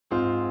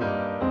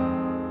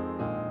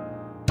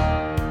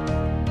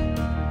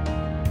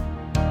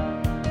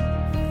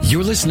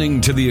You're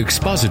listening to the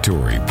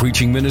expository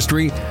preaching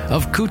ministry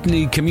of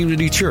Kootenai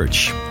Community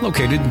Church,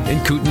 located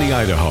in Kootenai,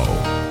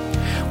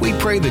 Idaho. We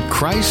pray that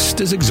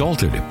Christ is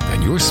exalted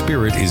and your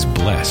spirit is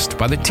blessed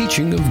by the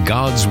teaching of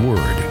God's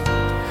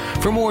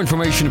Word. For more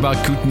information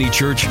about Kootenai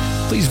Church,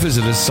 please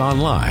visit us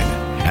online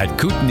at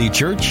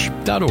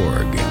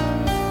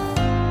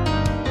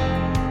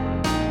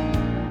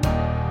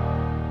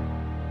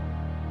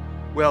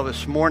kootenaichurch.org. Well,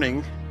 this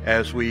morning,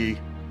 as we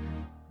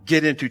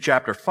get into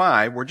chapter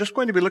 5, we're just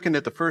going to be looking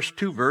at the first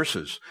two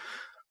verses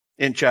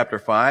in chapter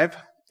 5.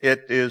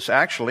 It is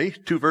actually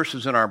two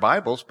verses in our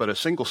Bibles, but a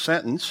single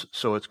sentence,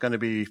 so it's going to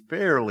be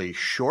fairly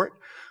short.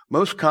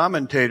 Most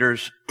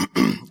commentators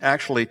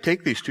actually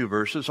take these two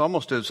verses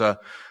almost as a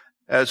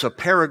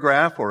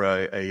paragraph or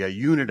a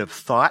unit of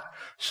thought.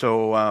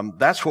 So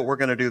that's what we're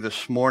going to do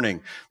this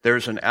morning.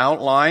 There's an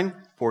outline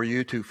for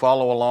you to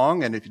follow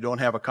along, and if you don't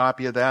have a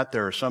copy of that,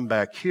 there are some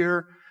back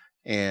here,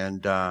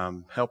 and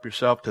help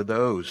yourself to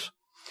those.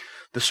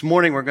 This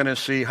morning we're going to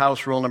see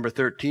house rule number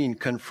 13,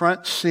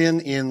 confront sin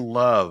in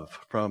love,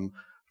 from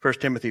 1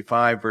 Timothy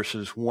 5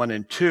 verses 1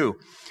 and 2.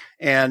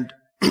 And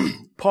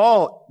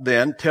Paul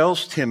then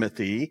tells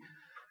Timothy,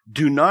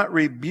 do not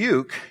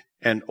rebuke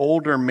an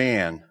older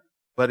man,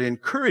 but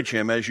encourage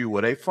him as you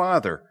would a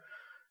father.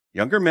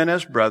 Younger men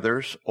as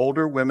brothers,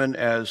 older women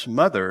as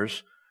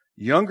mothers,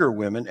 younger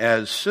women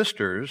as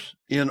sisters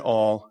in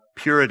all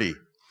purity.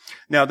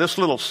 Now, this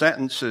little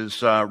sentence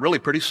is really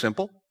pretty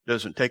simple.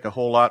 Doesn't take a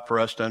whole lot for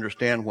us to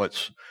understand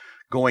what's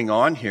going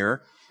on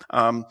here.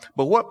 But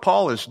what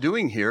Paul is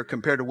doing here,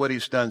 compared to what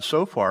he's done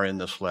so far in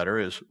this letter,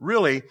 is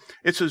really,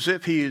 it's as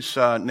if he's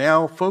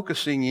now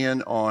focusing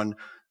in on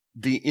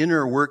the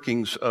inner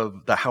workings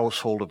of the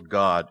household of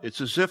God.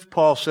 It's as if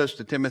Paul says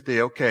to Timothy,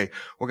 okay,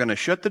 we're going to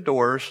shut the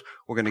doors,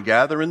 we're going to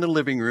gather in the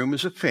living room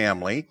as a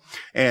family,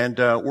 and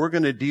we're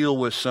going to deal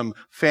with some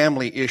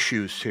family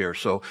issues here.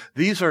 So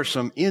these are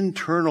some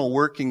internal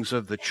workings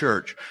of the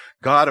church.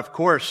 God, of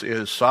course,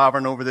 is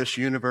sovereign over this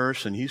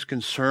universe, and he's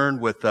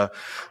concerned with the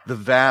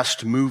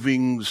vast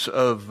movings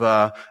of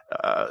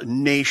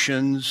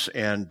nations,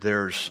 and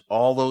there's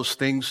all those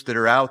things that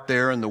are out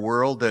there in the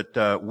world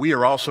that we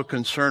are also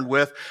concerned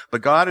with.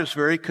 But God is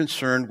very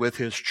concerned with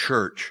his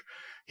church.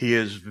 He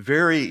is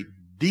very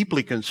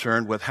deeply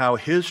concerned with how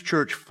his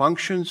church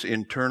functions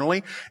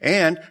internally,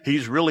 and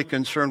he's really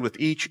concerned with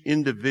each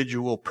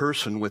individual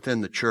person within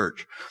the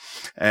church.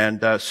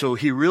 And so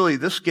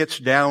this gets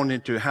down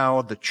into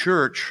how the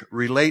church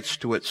relates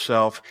to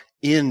itself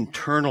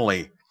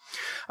internally.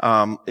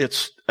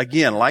 It's,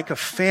 again, like a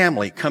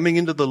family coming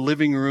into the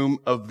living room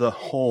of the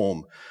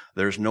home.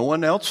 There's no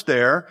one else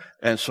there,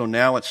 and so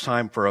now it's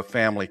time for a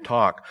family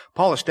talk.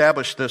 Paul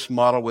established this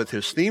model with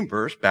his theme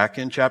verse back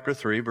in chapter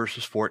 3,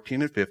 verses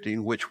 14 and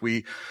 15, which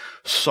we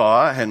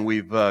saw, and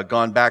we've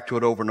gone back to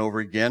it over and over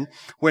again,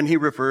 when he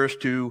refers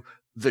to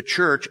the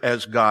church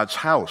as God's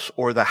house,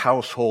 or the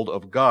household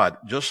of God,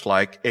 just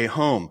like a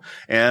home.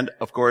 And,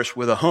 of course,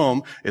 with a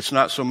home, it's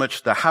not so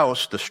much the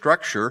house, the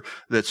structure,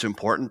 that's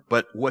important,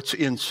 but what's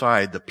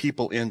inside, the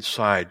people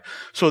inside.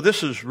 So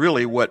this is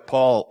really what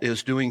Paul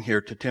is doing here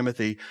to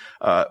Timothy,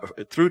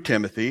 through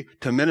Timothy,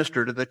 to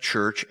minister to the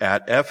church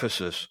at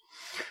Ephesus.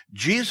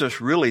 Jesus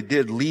really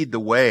did lead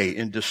the way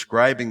in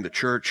describing the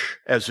church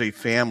as a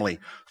family.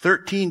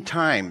 13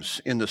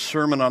 times in the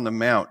Sermon on the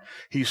Mount,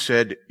 he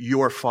said,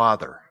 your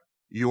Father.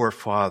 Your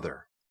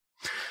Father.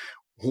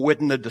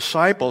 When the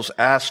disciples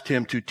asked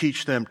him to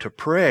teach them to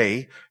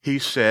pray, he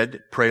said,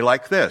 pray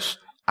like this,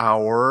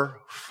 our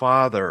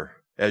Father,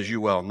 as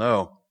you well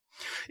know.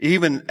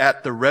 Even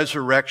at the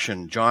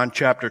resurrection, John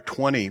chapter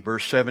 20,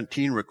 verse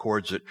 17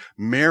 records it.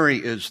 Mary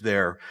is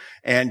there,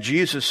 and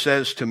Jesus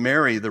says to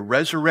Mary, the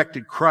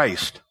resurrected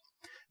Christ,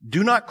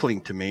 do not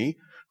cling to me,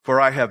 for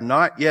I have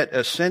not yet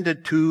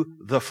ascended to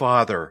the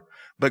Father,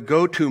 but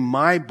go to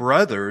my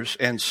brothers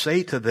and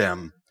say to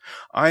them,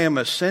 I am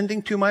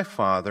ascending to my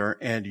Father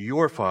and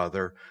your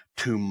Father,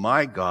 to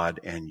my God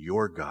and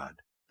your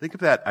God. Think of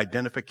that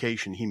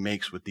identification he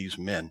makes with these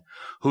men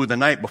who the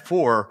night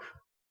before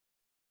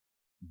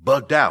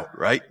bugged out,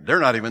 right? They're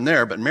not even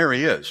there, but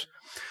Mary is.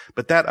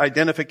 But that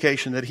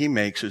identification that he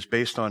makes is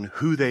based on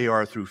who they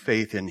are through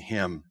faith in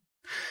him.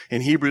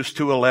 In Hebrews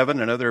 2:11,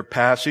 another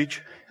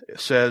passage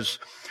says,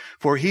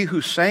 for he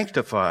who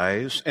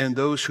sanctifies and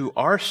those who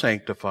are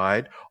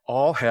sanctified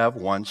all have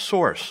one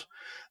source.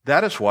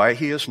 That is why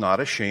he is not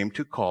ashamed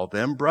to call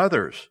them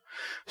brothers,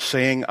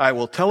 saying, I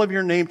will tell of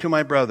your name to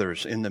my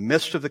brothers. In the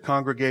midst of the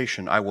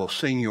congregation, I will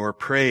sing your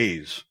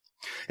praise.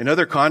 In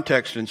other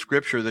contexts in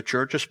Scripture, the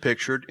church is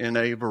pictured in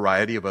a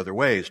variety of other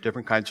ways,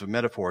 different kinds of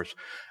metaphors.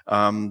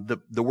 The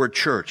word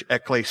church,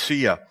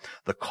 ecclesia,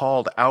 the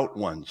called out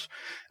ones.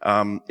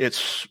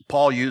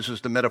 Paul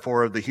uses the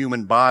metaphor of the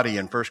human body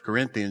in 1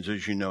 Corinthians,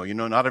 as you know. You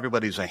know, not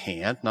everybody's a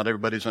hand, not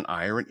everybody's an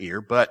eye or an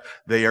ear, but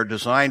they are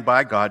designed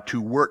by God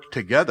to work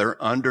together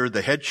under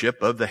the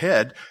headship of the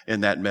head in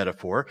that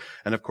metaphor.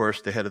 And of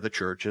course, the head of the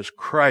church is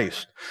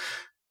Christ.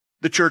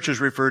 The church is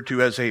referred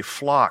to as a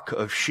flock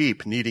of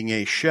sheep needing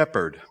a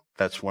shepherd.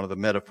 That's one of the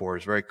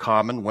metaphors, very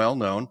common, well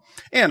known.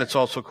 And it's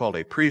also called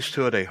a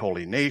priesthood, a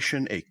holy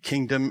nation, a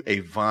kingdom, a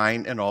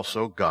vine, and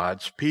also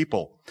God's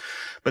people.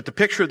 But the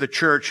picture of the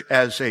church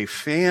as a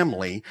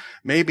family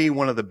may be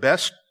one of the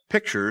best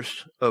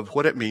pictures of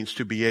what it means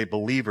to be a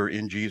believer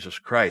in Jesus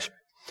Christ,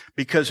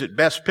 because it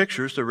best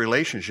pictures the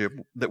relationship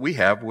that we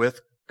have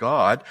with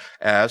God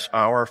as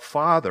our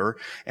Father.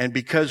 And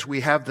because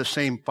we have the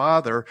same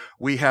Father,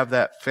 we have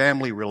that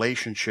family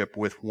relationship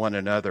with one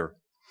another.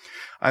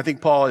 I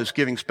think Paul is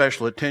giving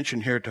special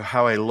attention here to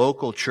how a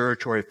local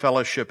church or a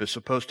fellowship is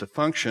supposed to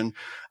function,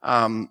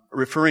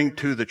 referring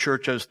to the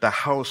church as the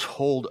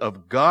household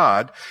of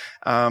God.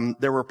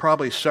 There were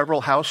probably several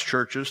house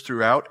churches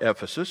throughout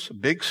Ephesus, a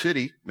big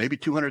city, maybe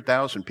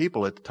 200,000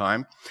 people at the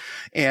time.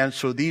 And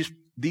so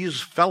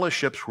these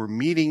fellowships were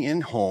meeting in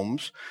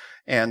homes.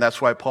 And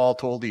that's why Paul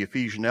told the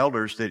Ephesian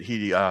elders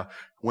that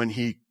when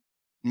he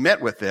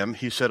met with them,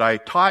 he said, I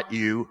taught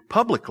you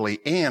publicly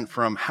and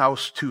from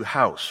house to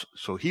house.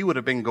 So he would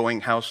have been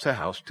going house to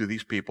house to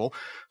these people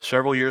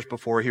several years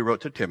before he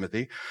wrote to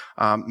Timothy,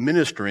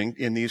 ministering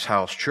in these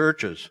house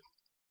churches.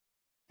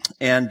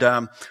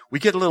 And we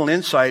get a little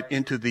insight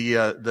into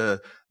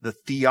the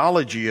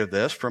theology of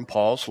this from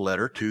Paul's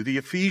letter to the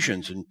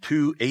Ephesians in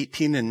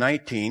 2:18 and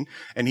 19.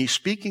 And he's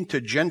speaking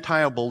to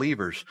Gentile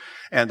believers.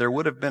 And there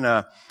would have been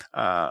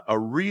a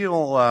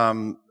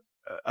real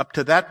up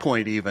to that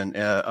point even,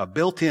 a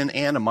built-in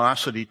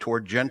animosity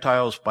toward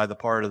Gentiles on the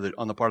part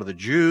of the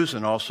Jews,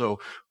 and also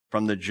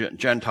from the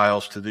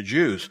Gentiles to the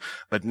Jews.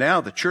 But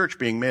now the church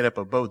being made up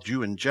of both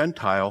Jew and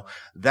Gentile,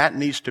 that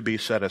needs to be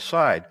set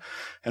aside.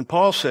 And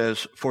Paul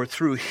says, for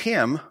through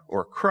him,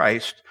 or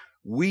Christ,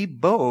 we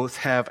both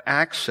have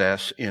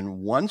access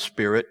in one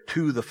Spirit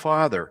to the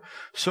Father.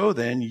 So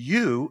then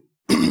you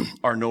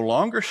are no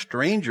longer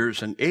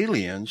strangers and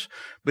aliens,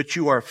 but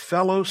you are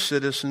fellow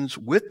citizens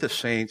with the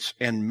saints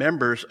and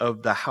members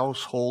of the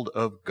household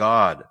of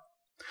God.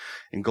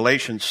 In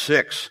Galatians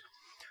 6,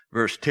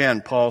 verse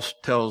 10, Paul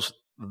tells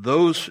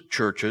those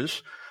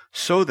churches,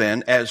 so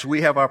then, as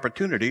we have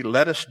opportunity,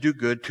 let us do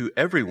good to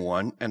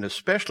everyone, and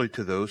especially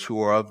to those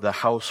who are of the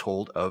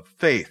household of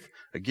faith.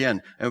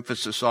 Again,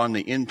 emphasis on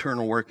the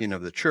internal working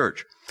of the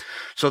church.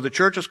 So the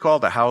church is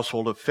called the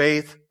household of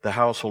faith, the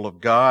household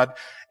of God.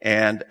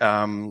 And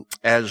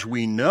as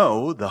we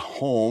know, the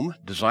home,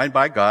 designed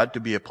by God to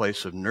be a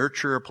place of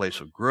nurture, a place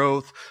of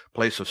growth, a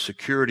place of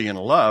security and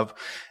love,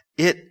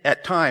 it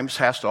at times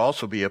has to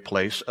also be a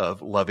place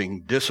of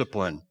loving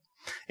discipline.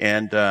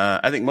 And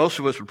I think most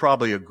of us would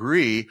probably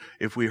agree,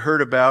 if we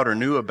heard about or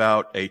knew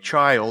about a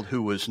child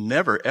who was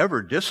never,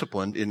 ever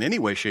disciplined in any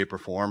way, shape, or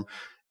form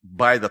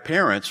by the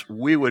parents,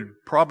 we would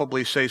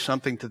probably say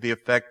something to the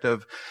effect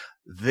of,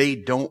 they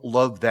don't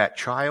love that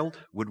child,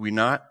 would we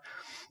not?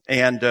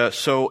 And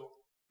so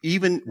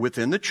even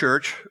within the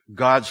church,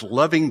 God's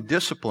loving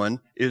discipline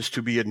is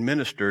to be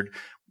administered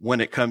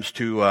when it comes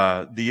to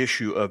the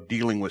issue of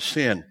dealing with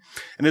sin.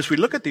 And as we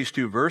look at these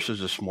two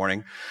verses this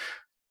morning,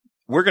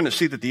 we're going to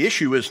see that the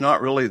issue is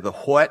not really the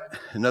what.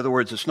 In other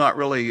words, it's not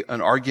really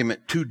an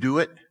argument to do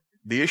it.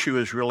 The issue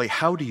is really,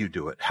 how do you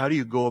do it? How do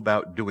you go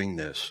about doing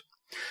this?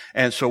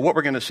 And so what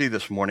we're going to see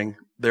this morning,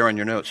 there on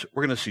your notes,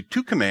 we're going to see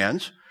two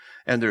commands,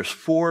 and there's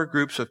four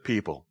groups of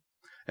people.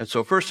 And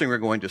so first thing we're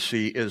going to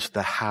see is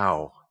the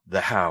how.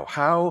 The how.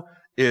 How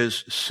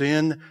is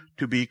sin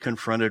to be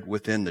confronted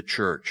within the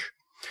church?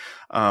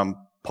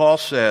 Paul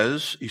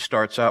says, he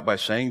starts out by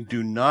saying,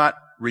 do not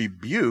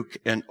rebuke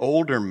an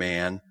older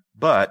man,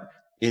 but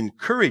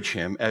encourage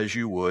him as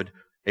you would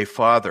a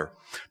father.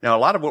 Now, a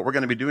lot of what we're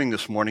going to be doing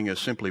this morning is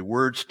simply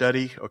word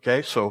study,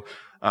 okay? So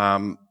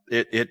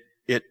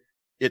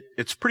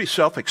it's pretty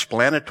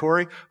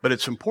self-explanatory, but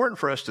it's important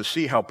for us to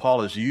see how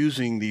Paul is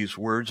using these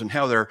words and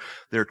how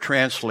they're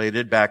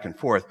translated back and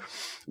forth.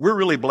 We're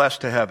really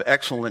blessed to have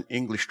excellent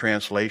English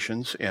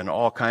translations and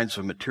all kinds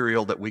of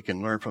material that we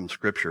can learn from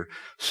Scripture.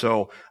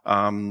 So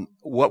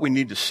what we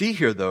need to see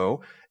here,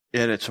 though,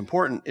 and it's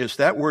important, is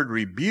that word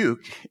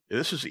rebuke.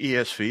 This is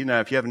ESV. Now,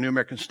 if you have a New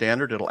American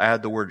Standard, it'll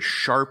add the word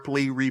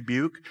sharply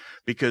rebuke,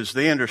 because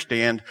they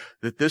understand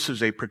that this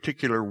is a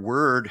particular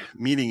word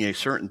meaning a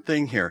certain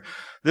thing here.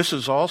 This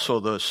is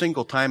also the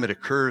single time it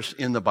occurs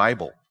in the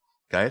Bible.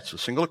 Okay, it's a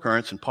single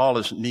occurrence, and Paul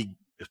is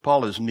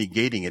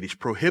negating it. He's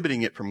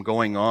prohibiting it from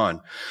going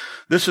on.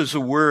 This is a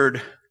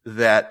word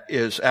that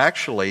is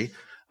actually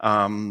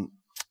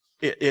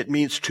It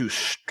means to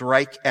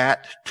strike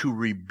at, to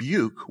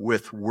rebuke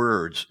with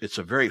words. It's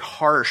a very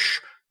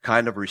harsh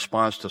kind of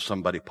response to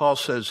somebody. Paul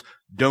says,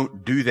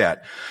 don't do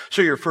that.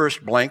 So your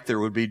first blank there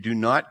would be, do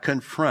not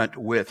confront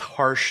with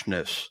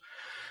harshness.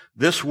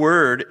 This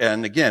word,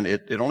 and again,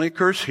 it only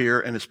occurs here,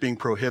 and it's being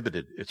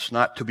prohibited. It's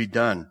not to be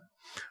done.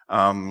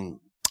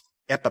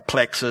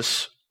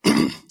 Epiplexis,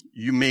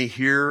 you may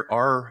hear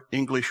our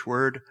English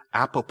word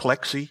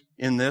apoplexy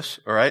in this,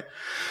 all right?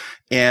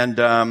 And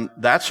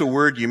that's a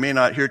word you may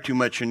not hear too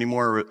much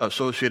anymore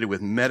associated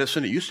with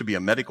medicine. It used to be a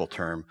medical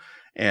term.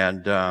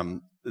 And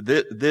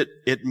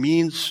it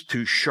means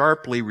to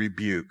sharply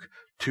rebuke,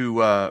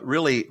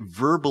 really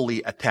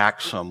verbally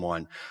attack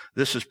someone.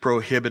 This is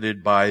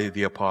prohibited by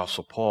the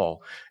Apostle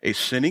Paul. A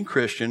sinning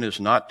Christian is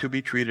not to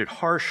be treated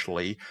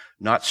harshly,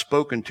 not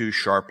spoken to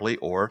sharply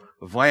or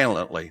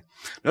violently.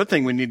 Another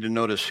thing we need to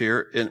notice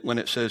here, when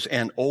it says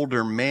an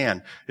older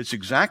man, it's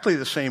exactly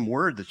the same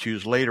word that's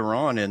used later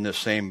on in this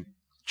same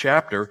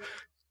chapter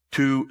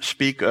to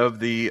speak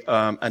of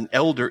an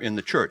elder in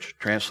the church,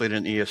 translated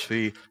in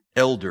ESV,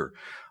 elder.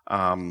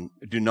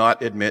 Do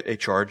not admit a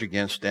charge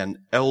against an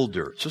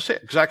elder. It's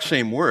the exact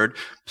same word,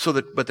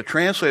 but the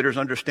translators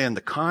understand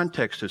the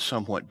context is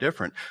somewhat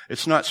different.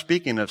 It's not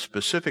speaking of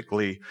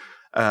specifically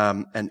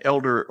an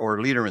elder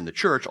or leader in the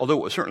church, although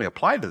it would certainly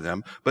apply to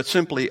them, but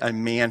simply a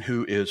man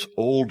who is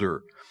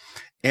older.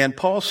 And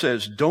Paul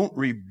says, don't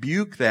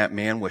rebuke that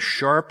man with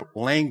sharp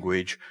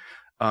language,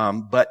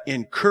 but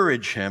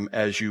encourage him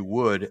as you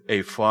would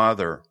a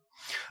father.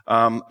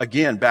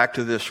 Again, back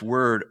to this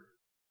word,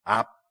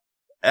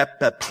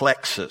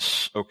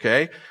 apoplexis,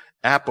 okay?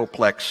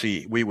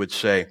 Apoplexy, we would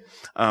say.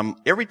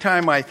 Every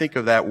time I think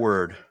of that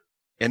word,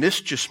 and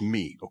it's just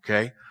me,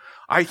 okay?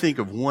 I think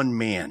of one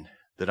man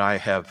that I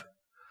have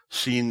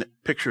seen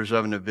pictures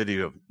of in a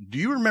video. Do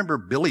you remember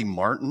Billy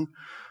Martin,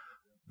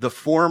 the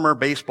former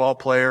baseball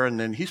player? And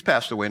then he's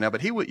passed away now,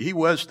 but he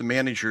was the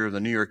manager of the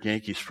New York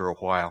Yankees for a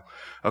while,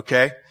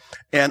 okay?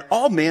 And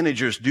all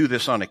managers do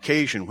this on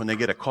occasion when they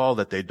get a call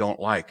that they don't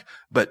like.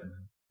 But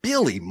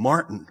Billy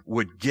Martin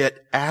would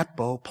get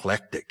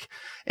apoplectic.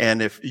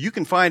 And if you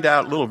can find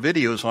out little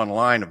videos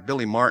online of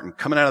Billy Martin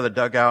coming out of the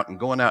dugout and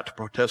going out to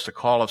protest a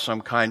call of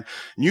some kind,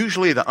 and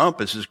usually the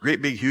ump is this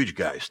great big huge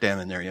guy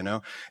standing there, you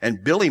know.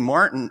 And Billy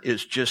Martin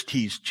he's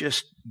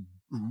just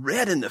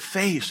red in the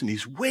face and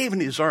he's waving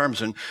his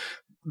arms. And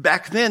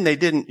back then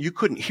you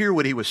couldn't hear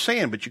what he was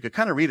saying, but you could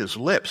kind of read his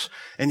lips.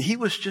 And he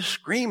was just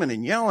screaming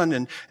and yelling.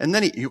 And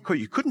then you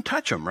couldn't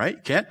touch him, right?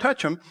 You can't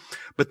touch him.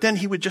 But then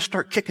he would just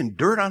start kicking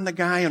dirt on the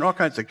guy and all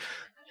kinds of things.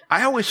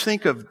 I always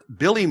think of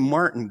Billy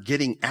Martin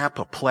getting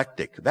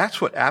apoplectic.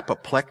 That's what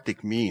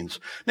apoplectic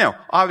means. Now,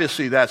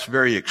 obviously that's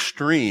very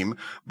extreme,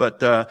 but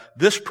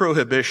this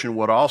prohibition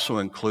would also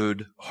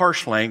include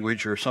harsh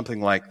language or something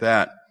like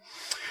that.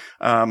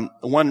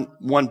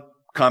 One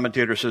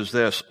commentator says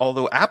this,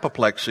 although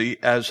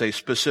apoplexy as a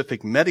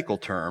specific medical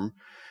term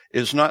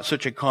is not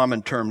such a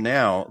common term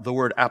now, the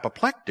word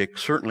apoplectic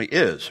certainly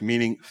is,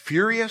 meaning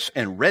furious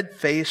and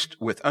red-faced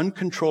with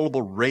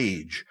uncontrollable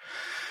rage.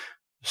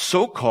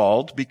 So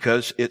called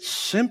because its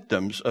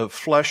symptoms of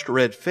flushed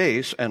red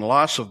face and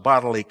loss of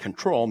bodily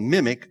control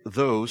mimic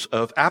those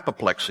of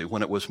apoplexy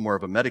when it was more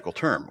of a medical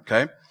term,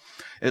 okay?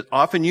 It's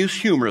often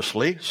used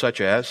humorously, such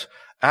as,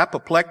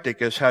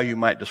 apoplectic is how you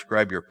might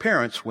describe your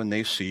parents when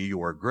they see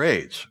your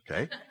grades,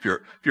 okay? If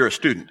you're a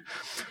student.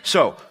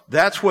 So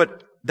that's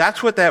what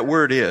that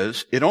word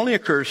is. It only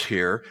occurs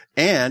here,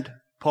 and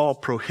Paul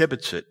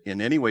prohibits it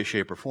in any way,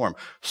 shape, or form.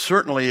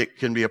 Certainly it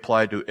can be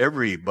applied to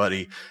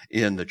everybody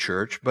in the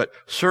church, but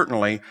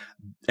certainly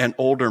an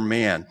older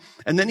man.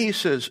 And then he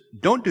says,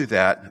 don't do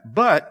that,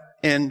 but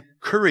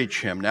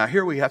encourage him. Now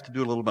here we have to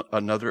do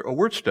a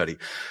word study.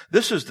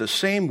 This is the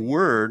same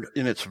word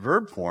in its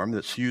verb form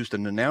that's used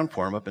in the noun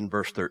form up in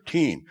verse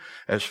 13,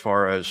 as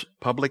far as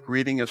public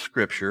reading of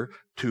Scripture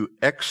to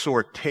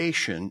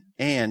exhortation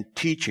and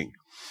teaching.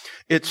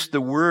 It's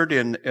the word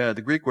in,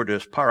 the Greek word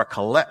is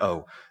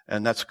parakaleo,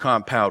 and that's a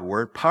compound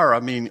word.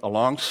 Para meaning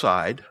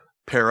alongside.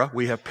 Para,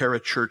 we have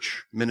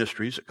para-church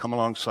ministries that come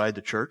alongside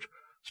the church,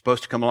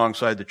 supposed to come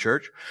alongside the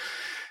church.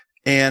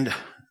 And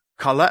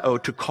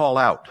kaleo, to call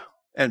out.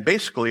 And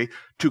basically,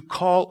 to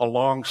call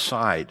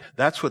alongside.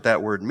 That's what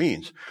that word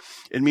means.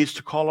 It means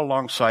to call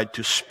alongside,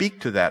 to speak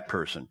to that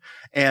person.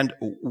 And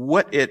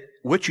what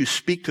you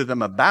speak to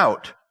them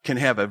about can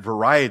have a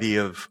variety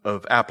of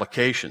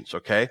applications,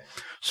 okay?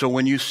 So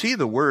when you see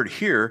the word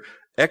here,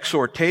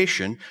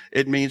 exhortation,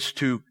 it means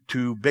to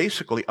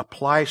basically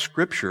apply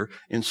Scripture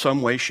in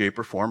some way, shape,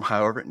 or form,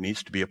 however it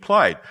needs to be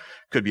applied.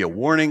 Could be a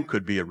warning,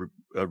 could be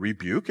a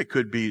rebuke, it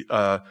could be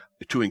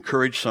to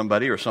encourage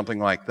somebody or something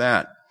like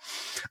that.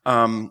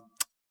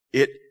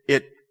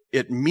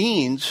 It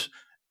means,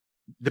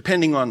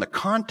 depending on the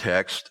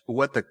context,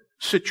 what the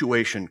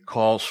situation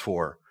calls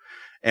for.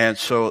 And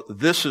so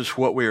this is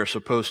what we are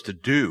supposed to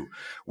do.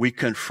 We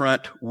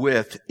confront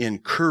with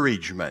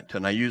encouragement.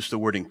 And I use the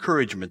word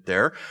encouragement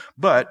there.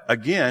 But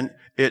again,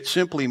 it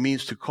simply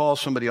means to call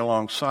somebody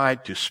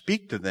alongside, to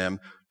speak to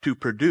them, to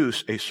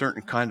produce a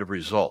certain kind of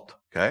result.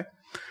 Okay?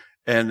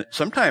 And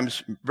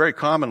sometimes, very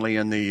commonly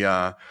in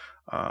the,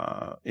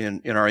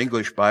 in our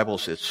English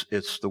Bibles,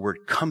 it's the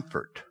word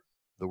comfort.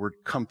 The word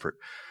comfort.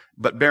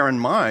 But bear in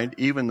mind,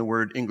 even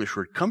the English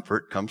word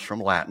comfort comes from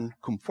Latin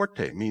cum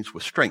forte, means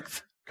with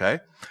strength.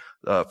 Okay?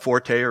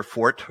 Forte or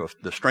fort,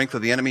 the strength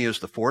of the enemy is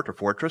the fort or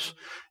fortress.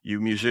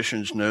 You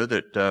musicians know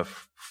that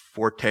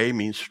forte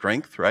means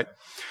strength, right?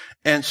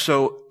 And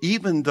so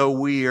even though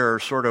we are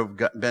sort of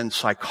been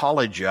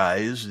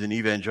psychologized in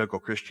evangelical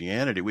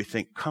Christianity, we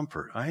think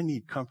comfort. I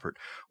need comfort.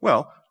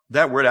 Well,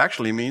 that word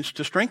actually means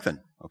to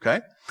strengthen,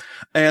 okay?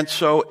 And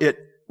so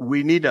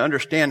we need to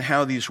understand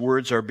how these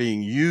words are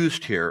being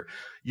used here.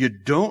 You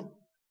don't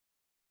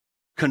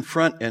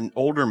confront an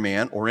older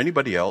man or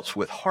anybody else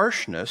with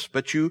harshness,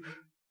 but you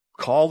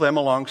call them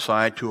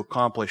alongside to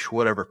accomplish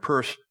whatever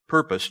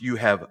purpose you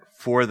have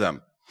for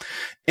them.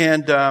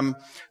 And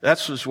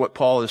that's just what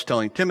Paul is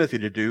telling Timothy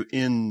to do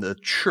in the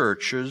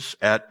churches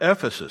at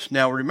Ephesus.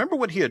 Now, remember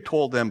what he had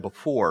told them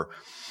before.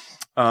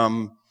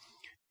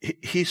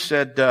 He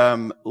said,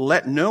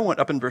 let no one,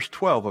 up in verse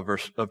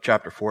 12 of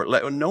chapter 4,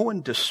 let no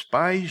one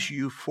despise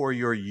you for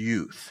your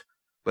youth,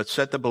 but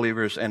set the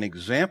believers an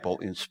example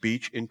in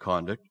speech, in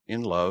conduct,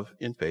 in love,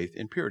 in faith,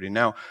 in purity.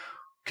 Now,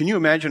 can you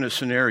imagine a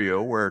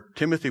scenario where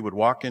Timothy would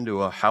walk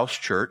into a house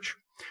church?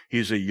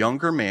 He's a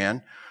younger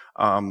man,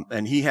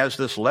 and he has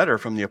this letter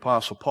from the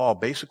Apostle Paul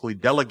basically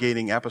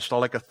delegating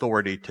apostolic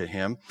authority to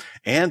him.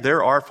 And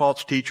there are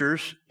false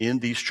teachers in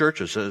these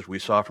churches, as we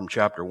saw from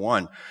chapter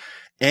 1.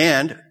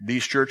 And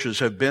these churches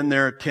have been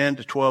there 10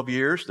 to 12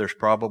 years. There's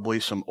probably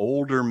some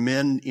older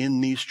men in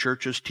these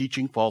churches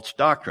teaching false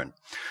doctrine.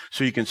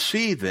 So you can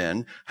see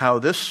then how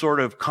this sort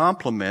of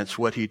complements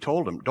what he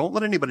told them. Don't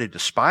let anybody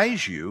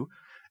despise you,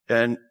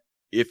 and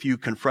if you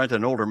confront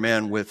an older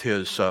man with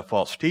his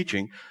false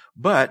teaching,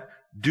 but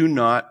do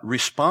not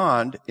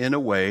respond in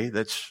a way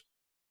that's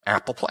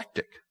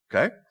apoplectic.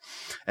 Okay?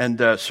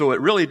 And so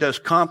it really does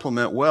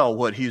complement well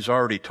what he's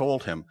already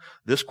told him.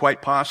 This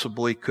quite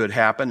possibly could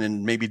happen,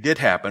 and maybe did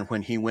happen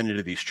when he went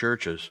into these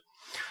churches.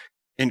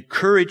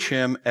 Encourage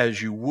him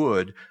as you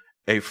would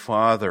a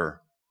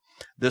father.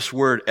 This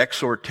word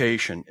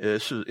exhortation,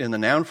 this is in the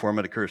noun form,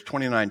 it occurs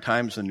 29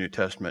 times in the New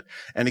Testament.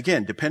 And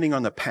again, depending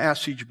on the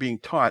passage being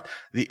taught,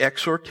 the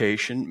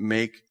exhortation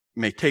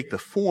may take the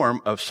form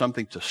of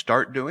something to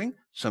start doing,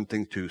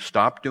 something to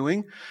stop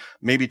doing,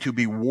 maybe to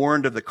be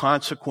warned of the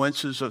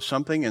consequences of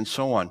something, and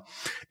so on.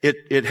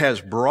 It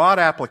has broad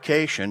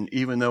application,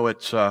 even though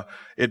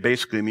it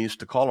basically means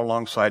to call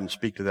alongside and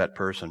speak to that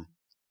person.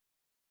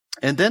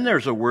 And then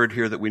there's a word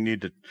here that we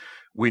need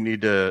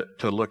to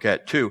look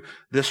at too.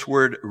 This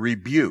word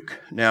rebuke.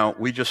 Now,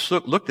 we just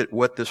looked at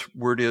what this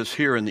word is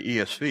here in the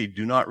ESV.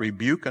 Do not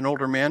rebuke an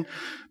older man.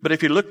 But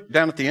if you look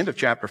down at the end of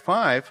chapter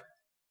 5,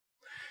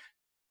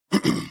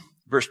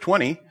 verse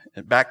 20,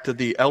 and back to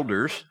the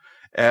elders,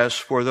 as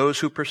for those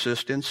who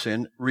persist in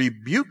sin,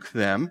 rebuke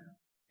them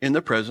in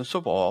the presence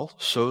of all,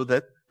 so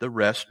that the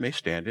rest may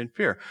stand in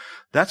fear.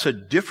 That's a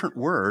different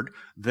word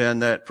than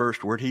that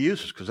first word he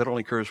uses, because that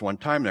only occurs one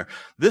time there.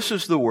 This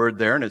is the word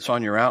there, and it's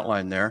on your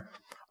outline there.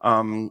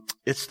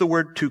 It's the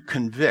word to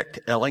convict,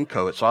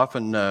 elenko. It's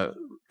often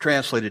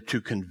translated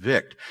to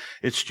convict.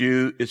 It's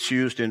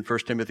used in 1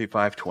 Timothy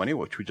 5:20,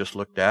 which we just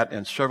looked at,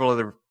 and several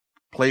other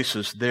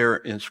places there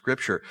in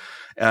Scripture.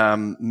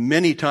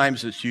 Many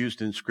times it's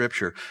used in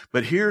Scripture.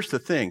 But here's the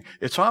thing.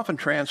 It's often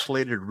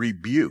translated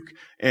rebuke.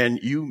 And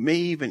you may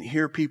even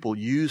hear people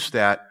use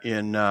that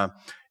in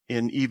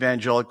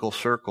evangelical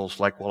circles,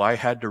 like, well, I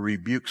had to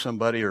rebuke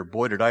somebody, or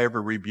boy, did I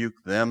ever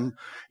rebuke them,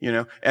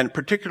 And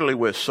particularly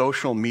with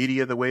social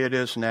media the way it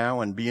is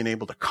now, and being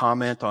able to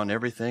comment on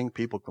everything,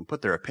 people can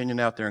put their opinion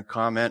out there and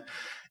comment.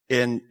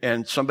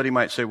 And somebody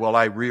might say, well,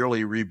 I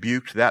really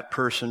rebuked that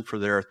person for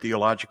their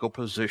theological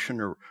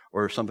position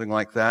or something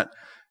like that.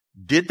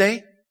 Did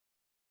they?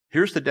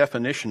 Here's the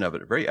definition of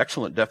it, a very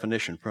excellent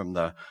definition from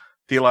the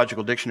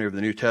Theological Dictionary of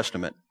the New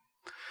Testament.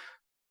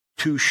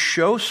 To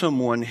show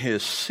someone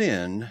his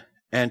sin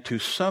and to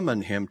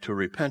summon him to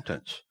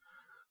repentance.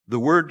 The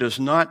word does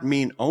not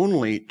mean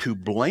only to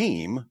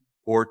blame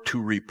or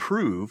to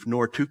reprove,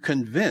 nor to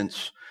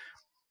convince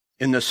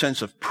in the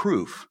sense of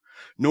proof,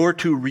 nor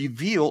to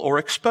reveal or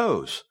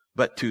expose,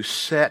 but to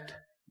set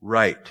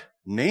right,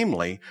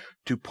 namely,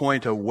 to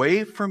point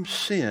away from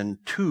sin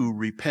to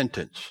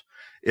repentance.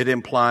 It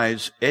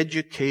implies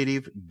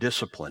educative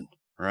discipline,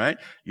 right?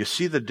 You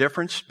see the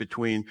difference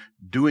between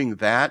doing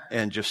that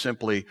and just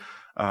simply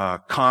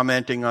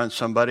commenting on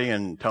somebody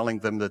and telling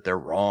them that they're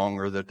wrong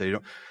or that they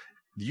don't.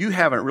 You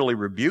haven't really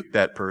rebuked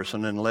that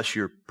person unless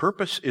your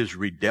purpose is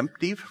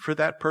redemptive for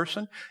that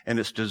person, and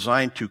it's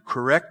designed to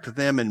correct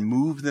them and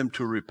move them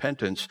to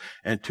repentance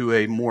and to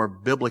a more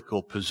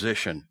biblical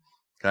position.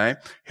 Okay?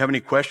 Have any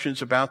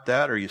questions about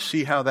that, or you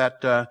see how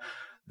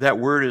that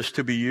word is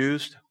to be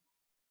used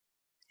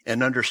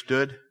and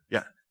understood?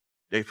 Yeah,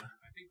 Dave.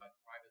 I think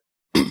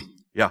by private.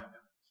 Yeah.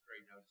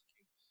 Straight notice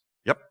kings.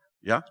 Yep.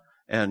 Yeah,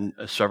 and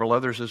several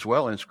others as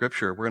well in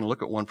Scripture. We're going to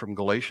look at one from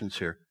Galatians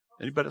here.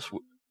 Anybody else?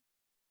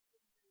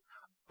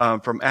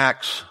 From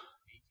Acts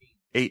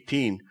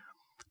 18,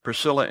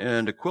 Priscilla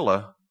and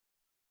Aquila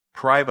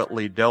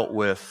privately dealt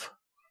with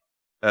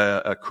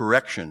a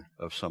correction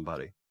of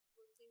somebody.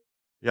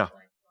 Yeah.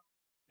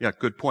 Yeah,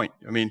 good point.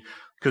 I mean,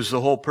 because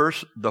the whole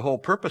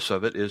purpose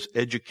of it is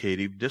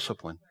educative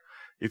discipline.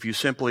 If you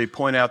simply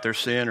point out their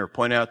sin or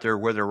point out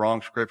where they're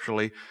wrong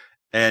scripturally,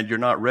 and you're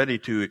not ready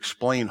to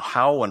explain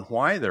how and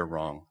why they're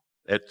wrong,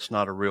 it's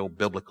not a real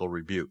biblical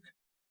rebuke.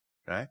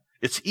 Okay?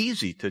 It's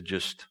easy to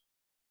just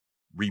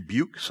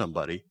rebuke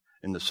somebody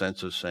in the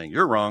sense of saying,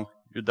 you're wrong,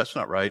 that's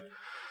not right,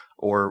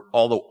 or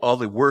all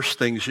the worst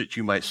things that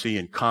you might see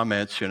in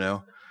comments,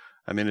 I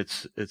mean,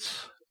 it's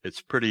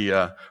It's pretty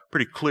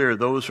clear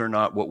those are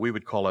not what we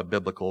would call a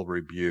biblical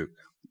rebuke.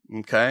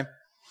 Okay?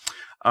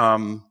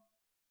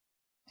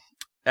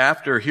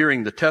 After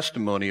hearing the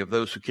testimony of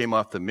those who came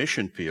off the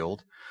mission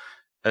field,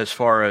 as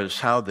far as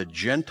how the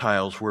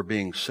Gentiles were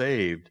being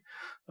saved,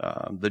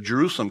 the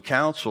Jerusalem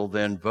Council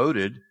then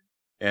voted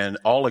and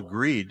all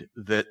agreed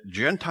that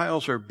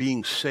Gentiles are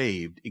being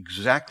saved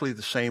exactly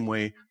the same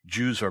way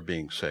Jews are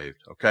being saved,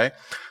 okay?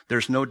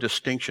 There's no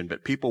distinction,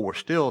 but people were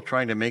still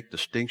trying to make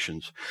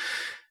distinctions.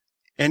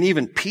 And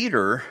even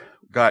Peter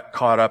got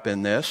caught up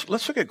in this.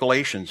 Let's look at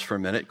Galatians for a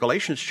minute.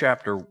 Galatians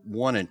chapter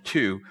 1 and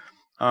 2.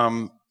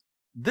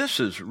 This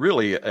is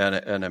really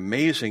an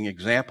amazing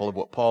example of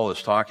what Paul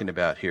is talking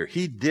about here.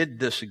 He did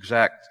this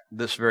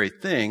very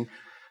thing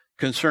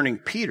concerning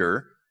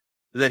Peter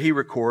that he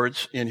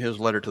records in his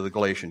letter to the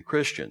Galatian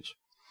Christians.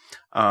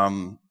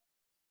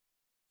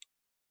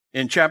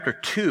 In chapter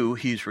 2,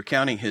 he's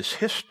recounting his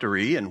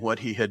history and what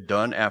he had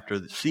done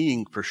after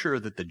seeing for sure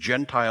that the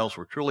Gentiles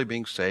were truly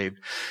being saved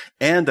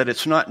and that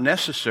it's not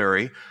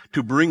necessary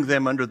to bring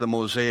them under the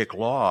Mosaic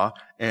law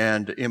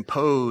and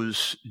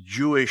impose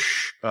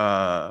Jewish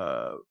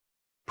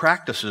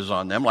practices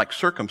on them like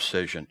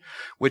circumcision,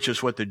 which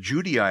is what the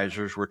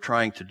Judaizers were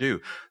trying to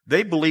do.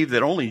 They believed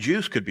that only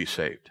Jews could be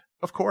saved.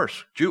 Of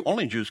course,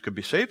 only Jews could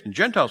be saved, and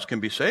Gentiles can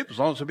be saved as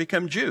long as they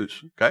become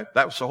Jews. Okay,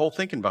 that was the whole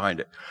thinking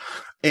behind it.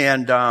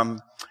 And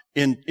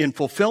in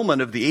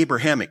fulfillment of the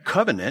Abrahamic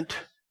covenant,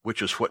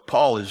 which is what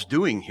Paul is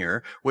doing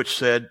here, which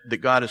said that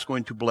God is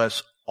going to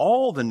bless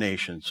all the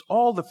nations,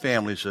 all the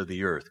families of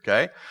the earth.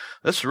 Okay,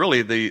 that's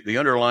really the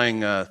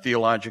underlying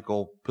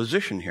theological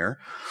position here.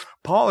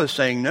 Paul is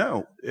saying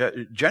no,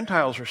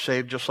 Gentiles are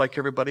saved just like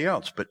everybody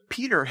else. But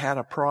Peter had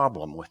a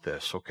problem with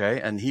this.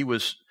 Okay, and he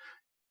was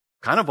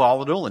kind of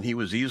volatile, and he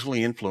was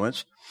easily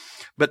influenced.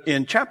 But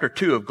in chapter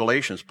 2 of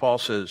Galatians, Paul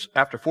says,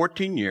 after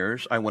 14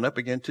 years, I went up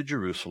again to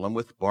Jerusalem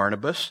with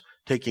Barnabas,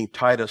 taking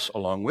Titus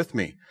along with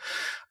me.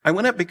 I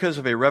went up because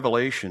of a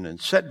revelation and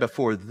set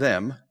before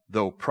them,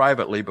 though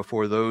privately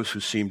before those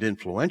who seemed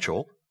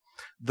influential,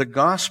 the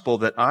gospel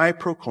that I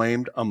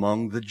proclaimed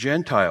among the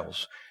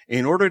Gentiles,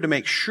 in order to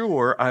make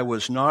sure I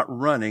was not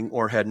running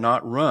or had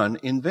not run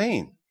in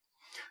vain.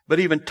 But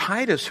even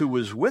Titus, who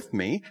was with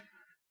me,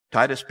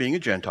 Titus being a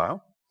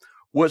Gentile,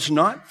 was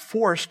not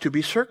forced to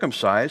be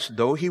circumcised,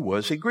 though he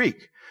was a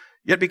Greek.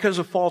 Yet because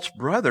of false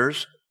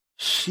brothers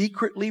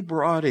secretly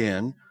brought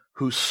in,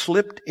 who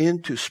slipped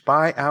in to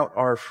spy out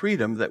our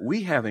freedom that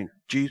we have in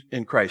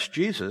Christ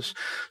Jesus,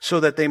 so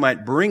that they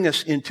might bring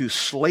us into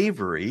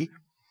slavery,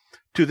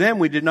 to them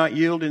we did not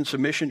yield in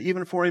submission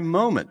even for a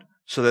moment,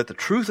 so that the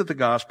truth of the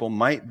gospel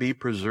might be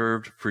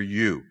preserved for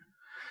you.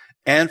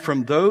 And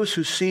from those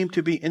who seem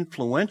to be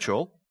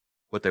influential,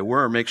 what they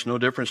were makes no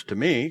difference to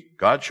me.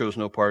 God shows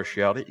no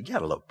partiality. You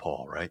gotta love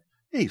Paul, right?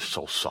 He's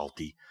so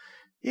salty.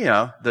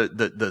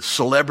 The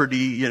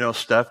celebrity,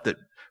 stuff that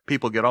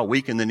people get all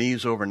weak in the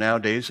knees over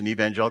nowadays in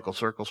evangelical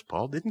circles.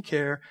 Paul didn't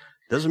care.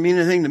 Doesn't mean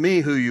anything to me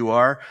who you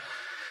are.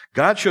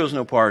 God shows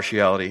no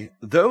partiality.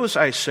 Those,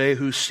 I say,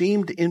 who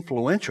seemed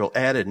influential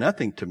added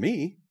nothing to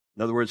me.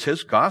 In other words,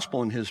 his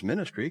gospel and his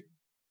ministry.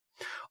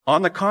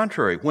 On the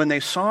contrary, when they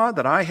saw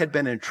that I had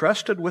been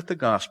entrusted with the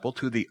gospel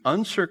to the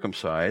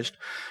uncircumcised,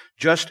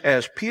 just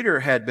as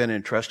Peter had been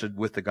entrusted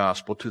with the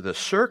gospel to the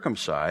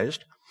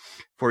circumcised,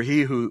 for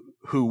he who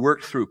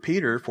worked through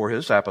Peter for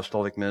his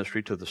apostolic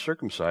ministry to the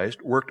circumcised,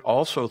 worked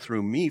also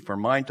through me for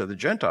mine to the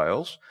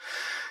Gentiles.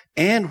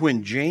 And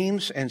when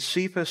James and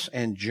Cephas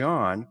and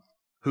John,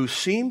 who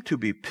seemed to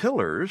be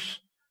pillars,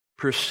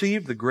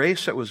 perceived the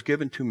grace that was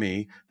given to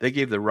me, they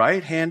gave the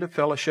right hand of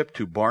fellowship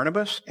to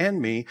Barnabas and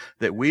me,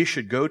 that we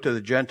should go to the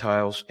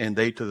Gentiles and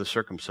they to the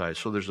circumcised.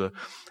 So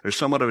there's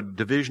somewhat of a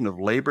division of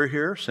labor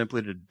here,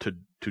 simply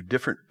to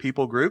different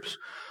people groups.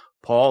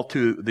 Paul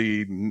to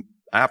the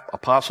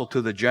apostle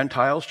to the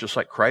Gentiles, just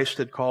like Christ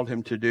had called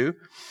him to do.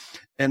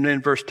 And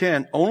in verse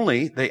 10,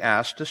 only they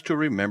asked us to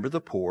remember the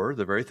poor,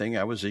 the very thing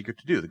I was eager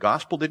to do. The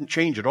gospel didn't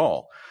change at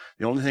all.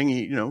 The only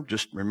thing,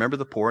 just remember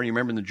the poor. And you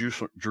remember in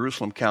the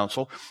Jerusalem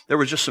Council, there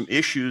was just some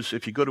issues.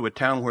 If you go to a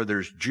town where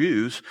there's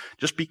Jews,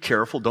 just be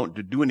careful.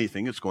 Don't do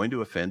anything that's going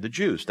to offend the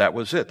Jews. That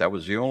was it. That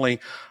was the only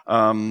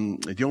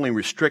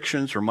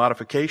restrictions or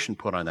modification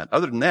put on that.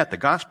 Other than that, the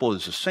gospel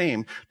is the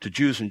same to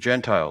Jews and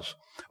Gentiles.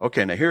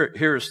 Okay, now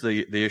here's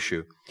the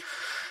issue.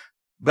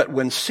 But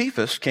when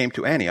Cephas came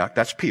to Antioch,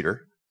 that's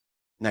Peter.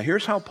 Now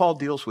here's how Paul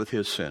deals with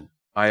his sin.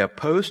 I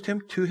opposed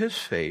him to his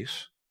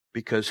face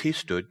because he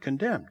stood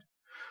condemned.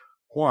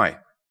 Why?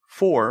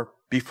 For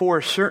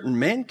before certain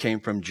men came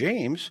from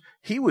James,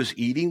 he was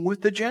eating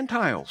with the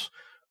Gentiles.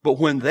 But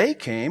when they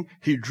came,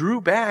 he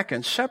drew back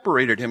and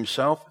separated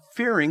himself,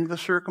 fearing the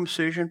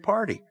circumcision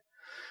party.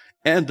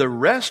 And the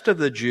rest of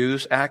the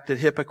Jews acted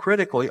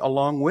hypocritically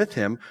along with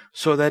him,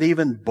 so that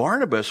even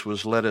Barnabas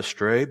was led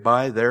astray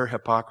by their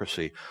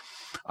hypocrisy.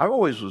 I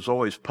was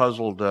always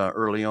puzzled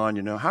early on,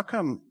 how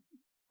come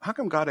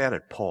God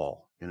added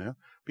Paul,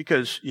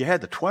 Because you had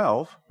the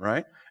 12,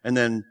 right? And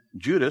then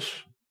Judas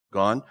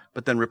gone,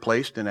 but then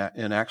replaced in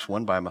Acts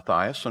 1 by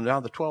Matthias. So now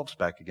the 12's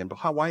back again. But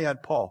why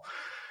add Paul?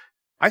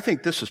 I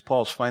think this is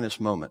Paul's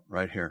finest moment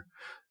right here.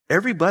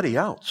 Everybody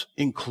else,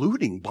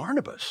 including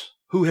Barnabas,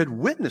 who had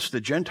witnessed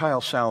the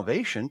Gentile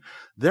salvation,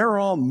 they're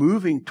all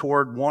moving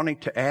toward wanting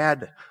to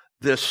add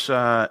this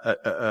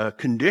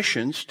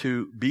conditions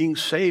to being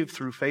saved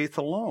through faith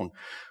alone.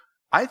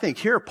 I think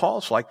here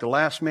Paul's like the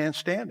last man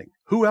standing.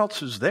 Who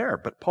else is there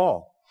but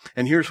Paul?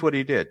 And here's what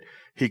he did.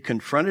 He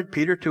confronted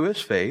Peter to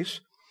his face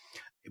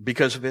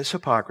because of his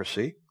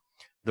hypocrisy.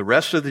 The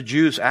rest of the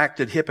Jews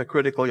acted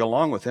hypocritically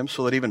along with him,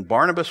 so that even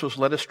Barnabas was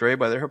led astray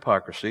by their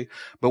hypocrisy.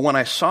 But when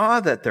I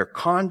saw that their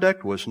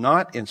conduct was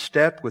not in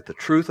step with the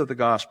truth of the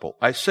gospel,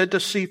 I said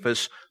to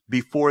Cephas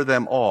before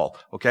them all.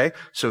 Okay?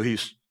 So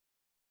he's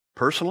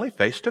personally,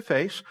 face to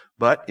face,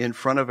 but in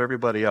front of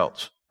everybody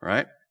else,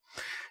 right?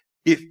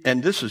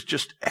 And this is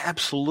just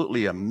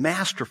absolutely a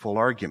masterful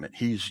argument.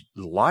 He's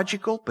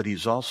logical, but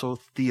he's also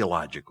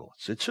theological.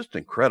 It's just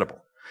incredible.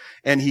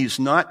 And he's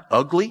not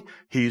ugly.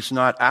 He's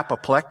not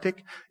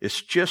apoplectic.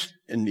 It's just,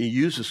 and he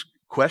uses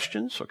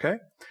questions, okay?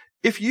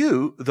 If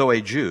you, though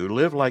a Jew,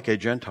 live like a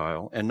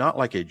Gentile and not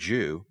like a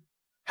Jew,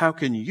 how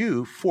can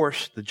you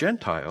force the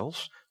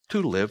Gentiles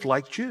to live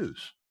like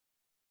Jews?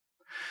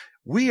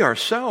 We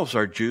ourselves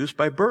are Jews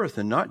by birth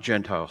and not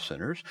Gentile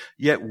sinners,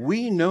 yet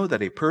we know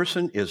that a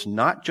person is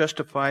not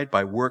justified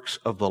by works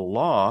of the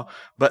law,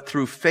 but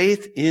through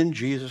faith in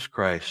Jesus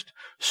Christ.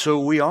 So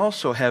we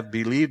also have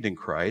believed in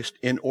Christ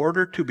in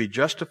order to be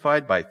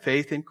justified by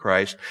faith in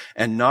Christ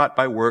and not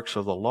by works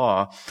of the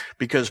law,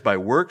 because by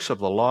works of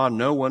the law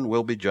no one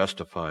will be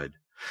justified.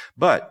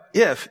 But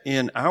if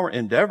in our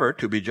endeavor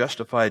to be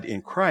justified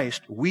in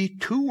Christ, we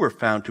too were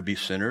found to be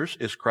sinners,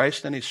 is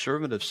Christ then a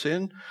servant of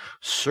sin?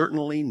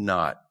 Certainly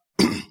not.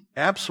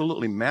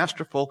 Absolutely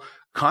masterful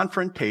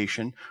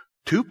confrontation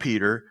to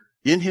Peter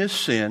in his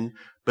sin,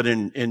 but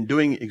in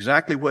doing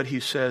exactly what he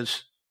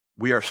says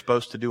we are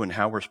supposed to do and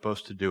how we're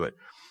supposed to do it.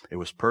 It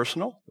was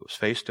personal, it was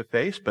face to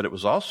face, but it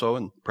was also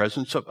in the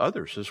presence of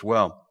others as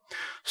well.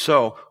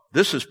 So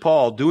this is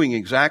Paul doing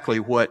exactly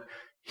what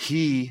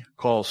he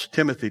calls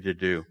Timothy to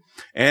do.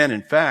 And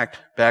in fact,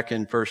 back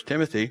in 1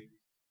 Timothy,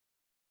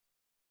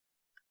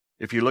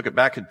 if you look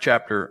back at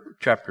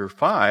chapter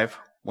 5,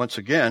 once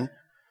again,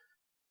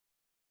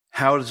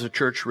 how does the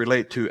church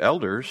relate to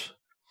elders?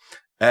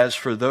 As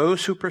for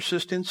those who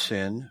persist in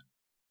sin,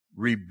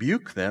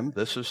 rebuke them.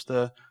 This is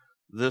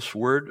this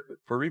word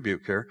for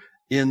rebuke here.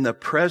 In the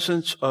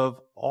presence of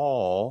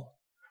all,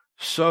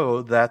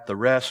 so that the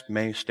rest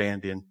may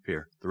stand in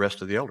fear. The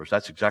rest of the elders.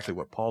 That's exactly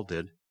what Paul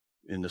did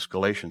in this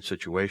Galatian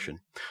situation.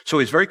 So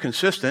he's very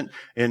consistent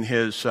in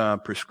his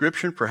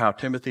prescription for how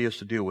Timothy is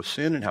to deal with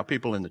sin and how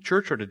people in the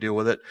church are to deal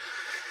with it.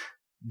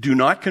 Do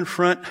not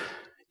confront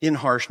in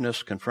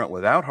harshness, confront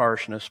without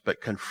harshness,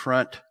 but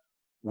confront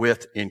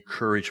with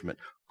encouragement.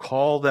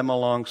 Call them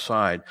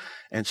alongside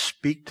and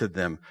speak to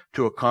them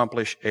to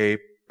accomplish a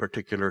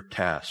particular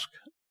task.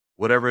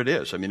 Whatever it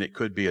is. I mean, it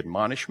could be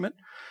admonishment.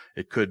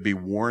 It could be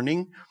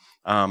warning.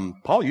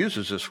 Paul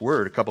uses this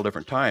word a couple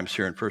different times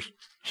here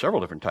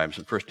several different times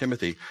in 1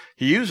 Timothy.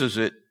 He uses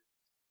it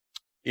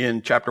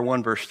in chapter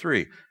 1, verse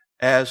 3.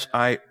 As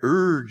I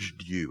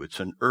urged you. It's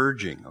an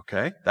urging,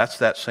 okay? That's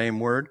that same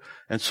word,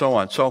 and so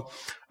on. So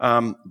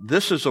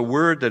this is a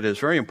word that is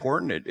very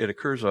important. It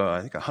occurs,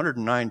 I think,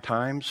 109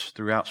 times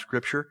throughout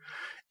Scripture.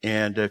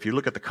 And if you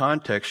look at the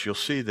context, you'll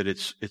see that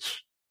it's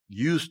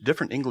used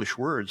different English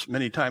words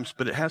many times,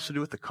 but it has to do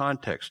with the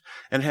context.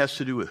 And it has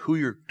to do with who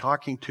you're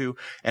talking to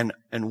and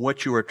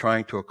what you are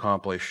trying to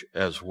accomplish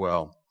as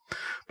well.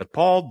 But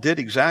Paul did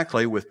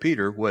exactly with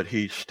Peter what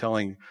he's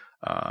telling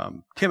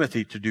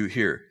Timothy to do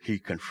here. He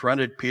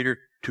confronted Peter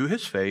to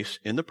his face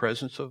in the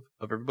presence of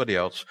everybody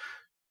else,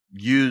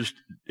 used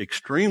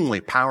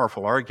extremely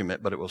powerful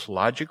argument, but it was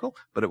logical,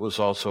 but it was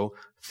also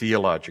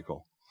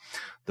theological.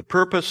 The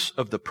purpose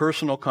of the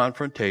personal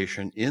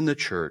confrontation in the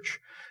church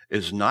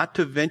is not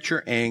to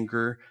venture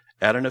anger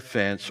at an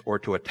offense or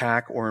to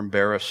attack or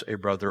embarrass a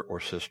brother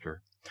or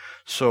sister.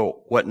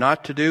 So what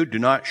not to do? Do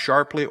not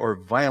sharply or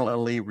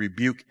violently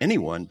rebuke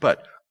anyone,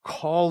 but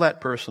call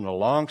that person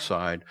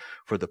alongside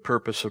for the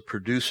purpose of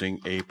producing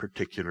a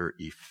particular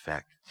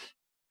effect.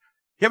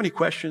 You have any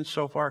questions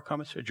so far,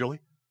 comments, Julie?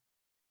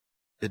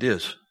 It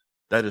is.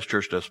 That is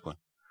church discipline.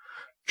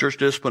 Church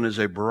discipline is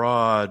a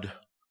broad,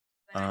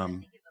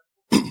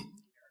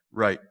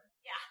 right.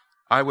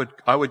 I would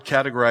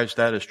categorize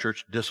that as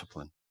church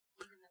discipline.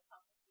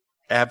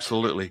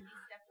 Absolutely.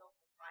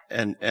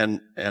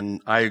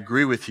 And I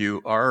agree with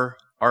you. Our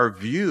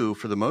view,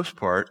 for the most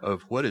part,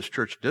 of what is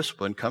church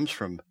discipline comes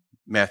from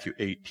Matthew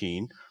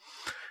 18.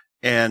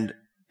 And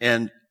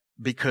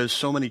because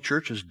so many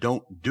churches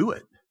don't do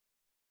it,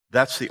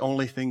 that's the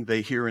only thing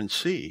they hear and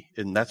see,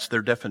 and that's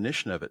their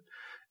definition of it.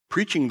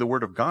 Preaching the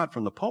Word of God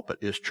from the pulpit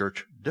is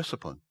church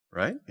discipline,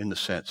 right? In the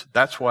sense.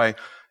 That's why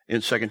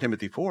in 2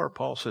 Timothy 4,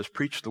 Paul says,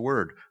 preach the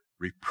Word.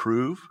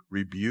 Reprove,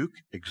 rebuke,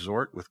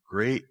 exhort with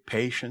great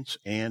patience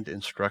and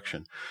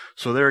instruction.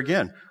 So there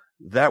again,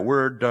 that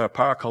word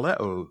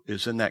parakaleo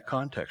is in that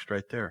context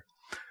right there.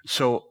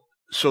 So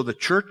the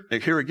church,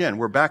 here again,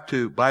 we're back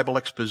to Bible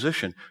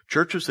exposition.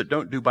 Churches that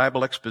don't do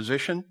Bible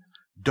exposition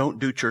don't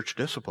do church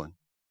discipline.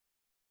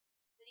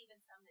 But even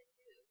some that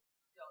do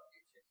don't do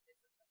church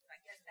discipline. I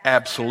guess that's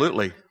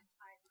Absolutely.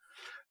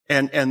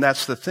 And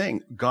that's the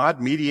thing.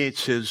 God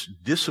mediates His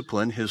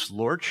discipline, His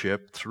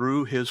lordship,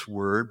 through His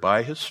Word,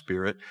 by His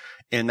Spirit,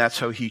 and that's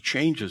how He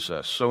changes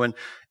us. So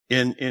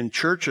in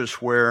churches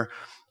where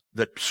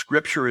the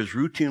Scripture is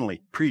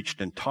routinely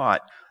preached and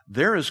taught,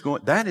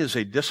 that is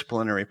a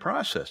disciplinary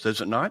process,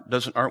 is it not?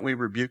 Aren't we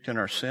rebuked in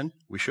our sin?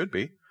 We should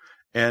be.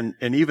 And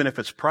even if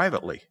it's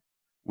privately,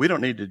 we don't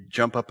need to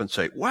jump up and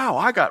say, wow,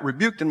 I got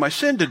rebuked in my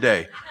sin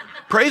today.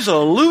 Praise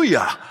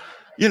hallelujah.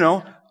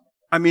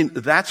 I mean,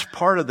 that's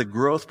part of the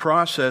growth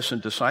process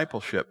and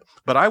discipleship.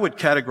 But I would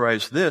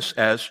categorize this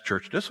as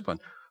church discipline.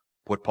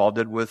 What Paul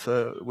did with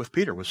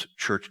Peter was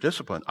church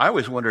discipline. I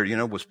always wondered,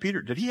 was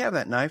Peter, did he have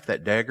that knife,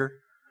 that dagger?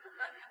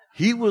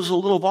 He was a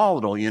little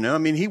volatile, I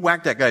mean, he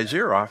whacked that guy's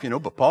ear off,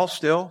 but Paul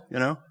still,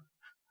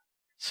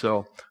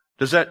 So,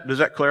 does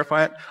that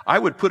clarify it? I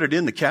would put it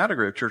in the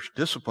category of church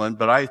discipline,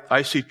 but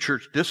I see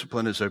church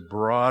discipline as a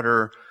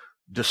broader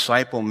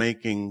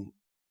disciple-making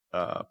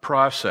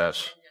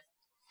process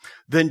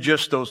than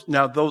just those.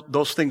 Now,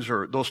 those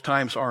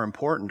times are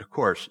important, of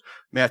course.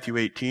 Matthew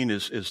 18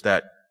 is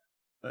that,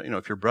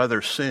 if your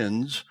brother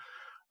sins,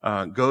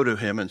 go to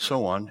him and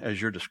so on, as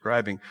you're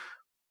describing.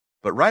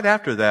 But right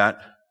after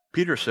that,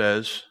 Peter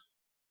says,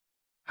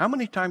 how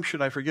many times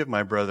should I forgive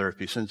my brother if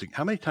he sins?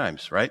 How many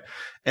times, right?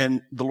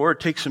 And the Lord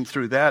takes him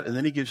through that, and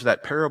then He gives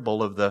that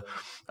parable of the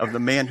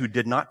man who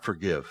did not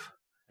forgive.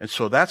 And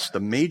so that's the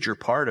major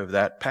part of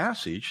that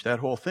passage. That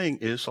whole thing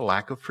is a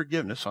lack of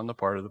forgiveness on the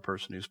part of the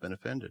person who's been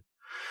offended.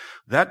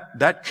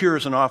 That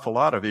cures an awful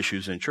lot of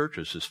issues in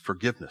churches, is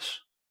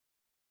forgiveness.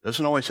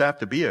 Doesn't always have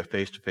to be a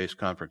face-to-face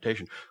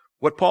confrontation.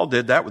 What Paul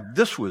did,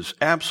 this was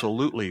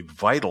absolutely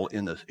vital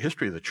in the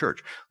history of the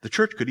church. The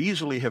church could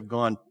easily have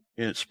gone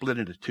and split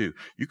into two.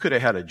 You could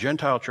have had a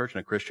Gentile church and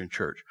a Christian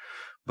church.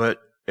 But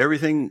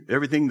everything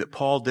that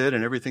Paul did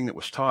and everything that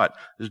was taught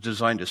is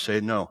designed to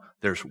say, no,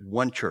 there's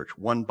one church,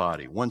 one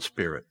body, one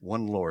Spirit,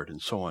 one Lord,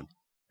 and so on,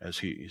 as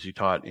he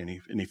taught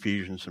in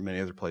Ephesians and many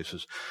other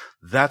places.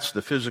 That's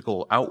the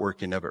physical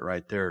outworking of it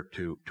right there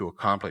to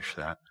accomplish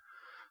that.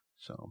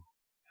 So,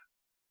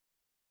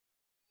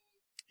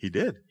 He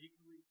did.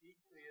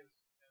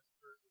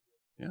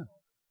 Yeah.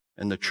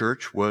 And the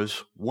church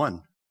was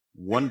one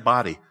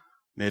body,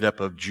 made up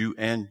of Jew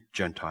and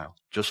Gentile,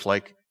 just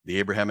like the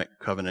Abrahamic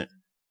covenant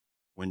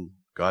when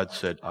God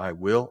said, I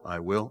will, I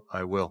will,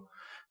 I will.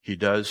 He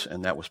does,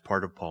 and that was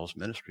part of Paul's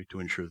ministry to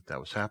ensure that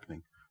was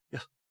happening.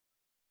 Yes?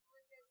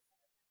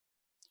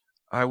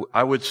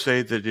 I would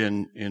say that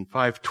in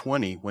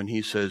 5:20, when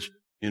he says,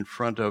 in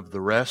front of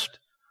the rest,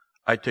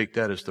 I take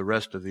that as the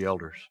rest of the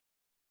elders.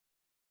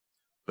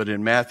 But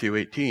in Matthew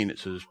 18, it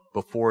says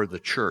before the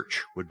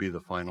church would be the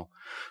final.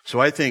 So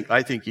I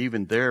think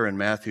even there in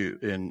Matthew,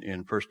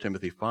 in 1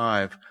 Timothy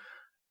 5,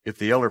 if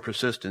the elder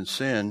persists in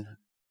sin,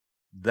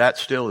 that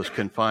still is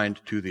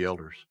confined to the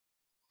elders.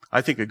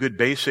 I think a good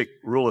basic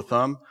rule of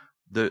thumb,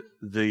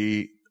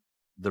 the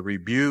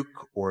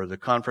rebuke or the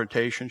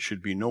confrontation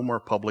should be no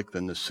more public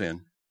than the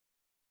sin.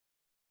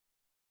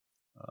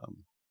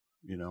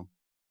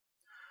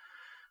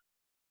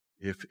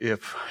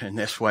 If and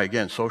that's why,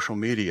 again, social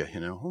media,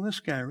 well, this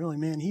guy really,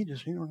 man, he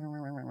just,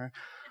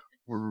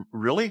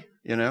 really,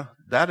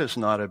 that is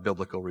not a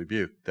biblical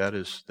rebuke. That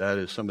is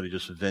somebody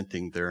just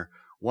venting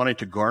wanting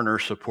to garner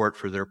support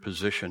for their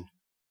position.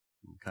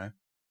 Okay.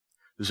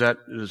 Is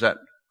that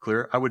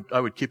clear? I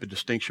would keep a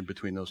distinction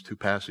between those two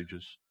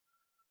passages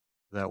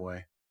that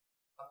way.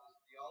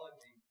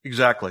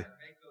 Exactly.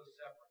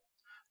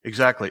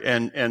 Exactly.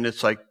 And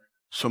it's like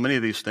so many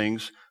of these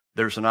things,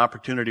 there's an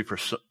opportunity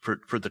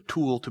for the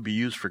tool to be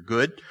used for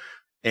good,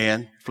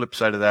 and flip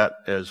side of that,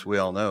 as we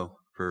all know,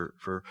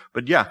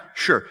 but yeah,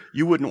 sure,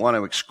 you wouldn't want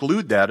to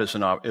exclude that as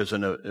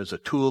a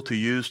tool to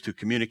use to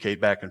communicate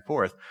back and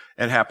forth.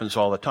 It happens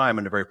all the time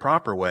in a very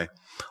proper way.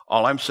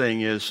 All I'm saying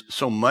is,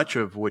 so much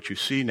of what you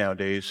see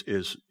nowadays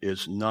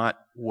is not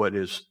what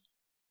is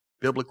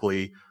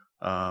biblically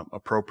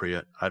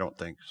appropriate. I don't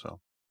think so.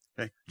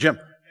 Okay, Jim.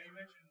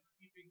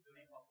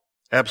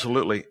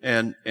 Absolutely.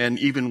 And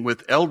even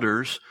with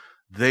elders,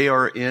 they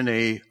are in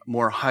a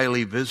more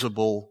highly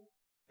visible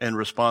and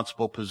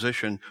responsible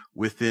position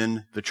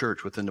within the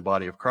church, within the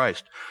body of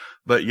Christ.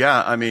 But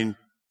yeah, I mean,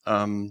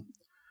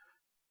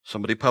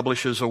 somebody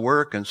publishes a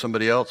work and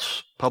somebody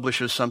else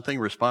publishes something,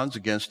 responds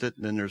against it,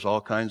 and then there's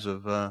all kinds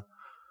of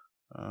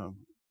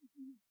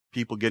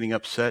people getting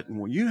upset. And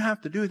well, you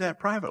have to do that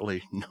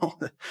privately. No,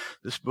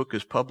 this book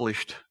is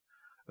published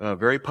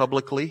very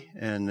publicly,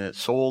 and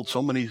it's sold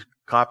so many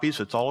copies,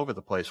 it's all over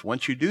the place.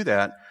 Once you do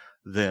that,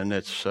 then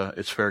it's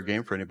fair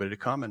game for anybody to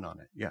comment on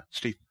it. Yeah,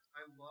 Steve.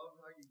 I love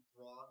how you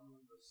broaden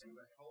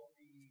the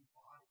healthy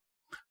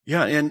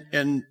body. Yeah,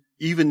 and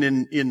even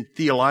in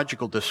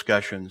theological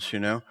discussions,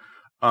 you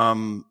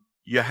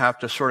have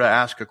to sort of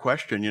ask a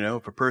question.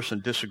 If a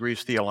person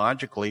disagrees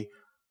theologically,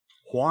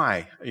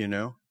 why?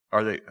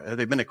 Have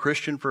they been a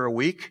Christian for a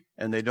week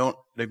and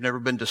they've never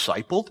been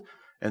discipled,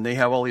 and they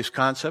have all these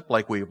concepts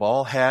like we've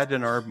all had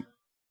in our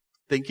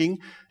thinking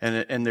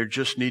and they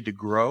just need to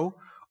grow?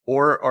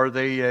 Or are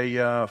they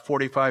a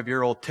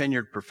 45-year-old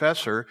tenured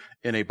professor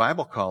in a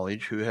Bible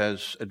college who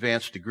has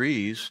advanced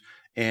degrees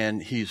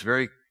and he's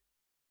very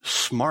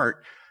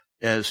smart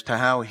as to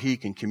how he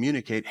can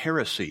communicate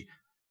heresy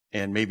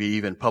and maybe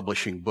even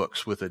publishing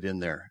books with it in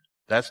there?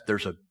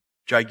 There's a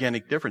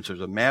gigantic difference.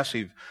 There's a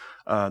massive,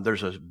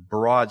 there's a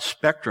broad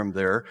spectrum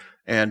there.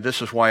 And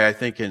this is why I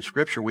think in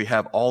Scripture we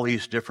have all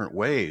these different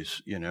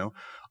ways,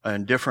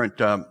 and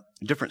different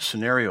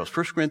scenarios.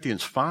 1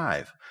 Corinthians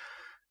 5.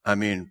 I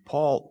mean,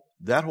 Paul,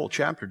 that whole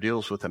chapter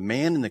deals with a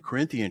man in the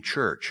Corinthian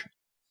church.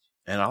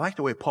 And I like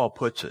the way Paul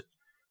puts it.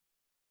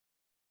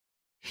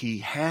 He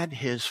had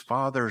his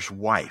father's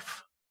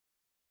wife.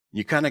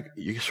 You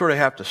sort of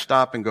have to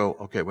stop and go,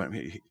 okay, wait a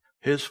minute.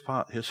 It's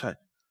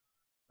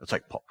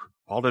like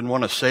Paul didn't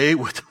want to say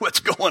what's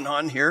going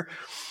on here.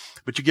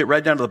 But you get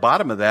right down to the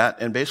bottom of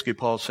that, and basically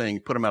Paul's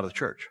saying, put him out of the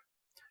church.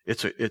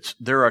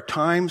 There are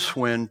times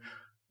when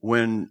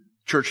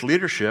church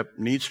leadership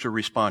needs to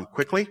respond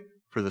quickly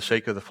for the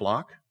sake of the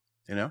flock.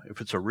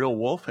 If it's a real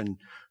wolf and,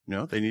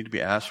 they need to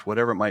be asked,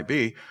 whatever it might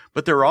be.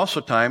 But there are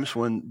also times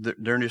when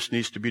there just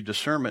needs to be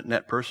discernment and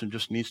that person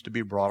just needs to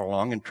be brought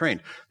along and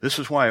trained. This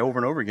is why over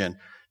and over again,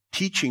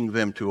 teaching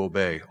them to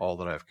obey all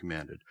that I've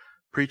commanded.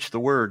 Preach the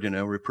word,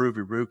 reprove,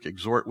 rebuke,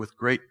 exhort with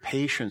great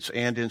patience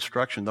and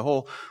instruction. The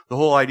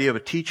whole idea of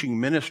a teaching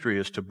ministry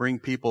is to bring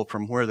people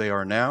from where they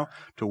are now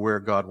to where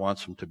God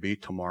wants them to be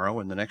tomorrow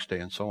and the next day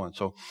and so on.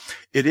 So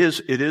it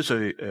is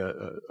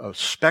a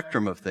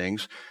spectrum of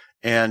things.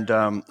 And,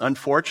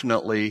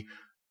 unfortunately,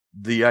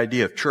 the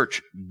idea of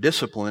church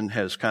discipline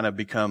has kind of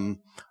become,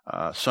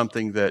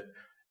 something that,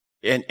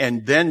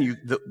 and then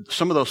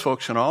some of those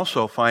folks can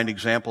also find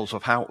examples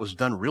of how it was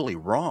done really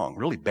wrong,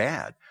 really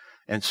bad.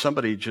 And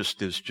somebody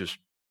is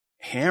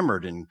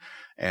hammered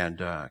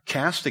and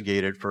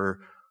castigated for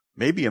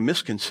maybe a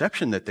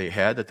misconception that they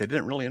had that they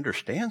didn't really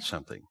understand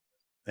something.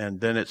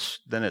 And then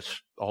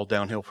it's all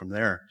downhill from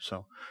there.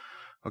 So,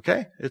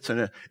 okay.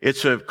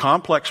 It's a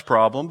complex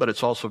problem, but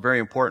it's also very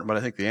important. But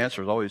I think the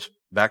answer is always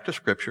back to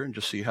Scripture and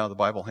just see how the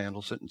Bible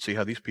handles it and see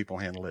how these people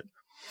handle it.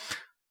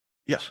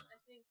 Yes.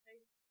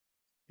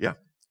 Yeah.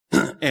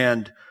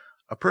 And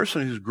a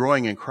person who's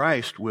growing in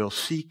Christ will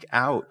seek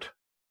out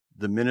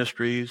the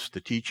ministries,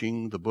 the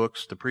teaching, the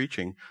books, the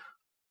preaching,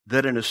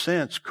 that in a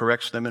sense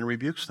corrects them and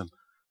rebukes them.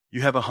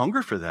 You have a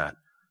hunger for that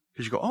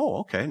because you go, oh,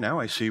 okay, now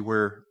I see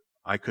where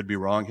I could be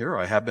wrong here. Or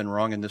I have been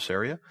wrong in this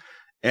area.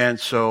 And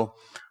so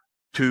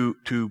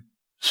to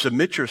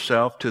submit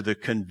yourself to the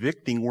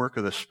convicting work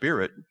of the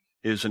Spirit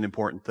is an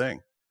important thing,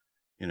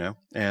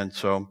 and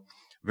so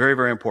very,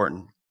 very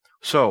important.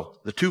 So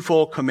the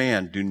twofold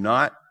command, do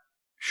not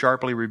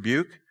sharply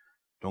rebuke.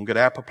 Don't get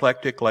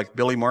apoplectic like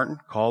Billy Martin.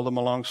 Call them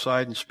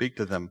alongside and speak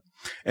to them.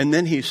 And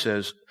then he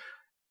says,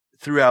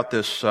 throughout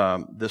this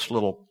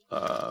little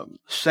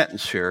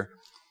sentence here,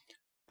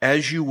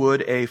 as you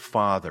would a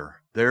father.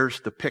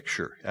 There's the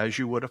picture, as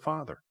you would a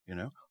father.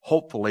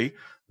 Hopefully,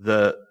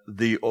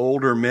 the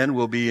older men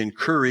will be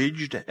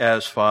encouraged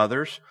as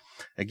fathers.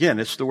 Again,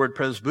 it's the word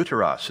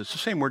presbyteros. It's the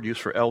same word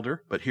used for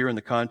elder, but here in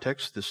the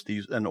context,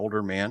 an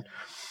older man.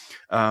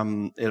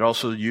 It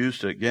also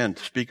used, again,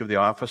 to speak of the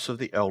office of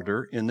the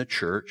elder in the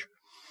church.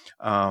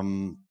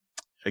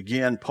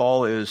 Again,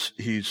 Paul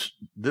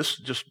this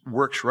just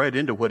works right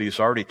into what he's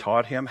already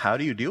taught him. How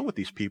do you deal with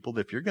these people?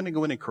 If you're going to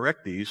go in and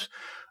correct these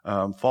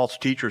false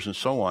teachers and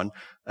so on,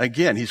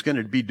 again, he's going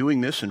to be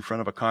doing this in front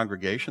of a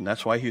congregation.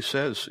 That's why he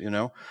says,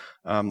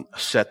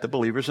 set the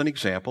believers an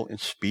example in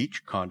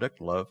speech,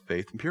 conduct, love,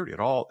 faith, and purity. It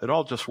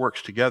all just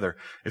works together.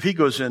 If he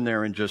goes in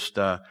there and just,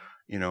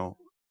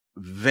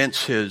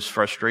 vents his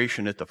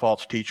frustration at the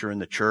false teacher in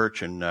the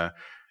church and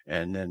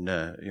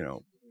then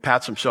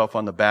pats himself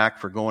on the back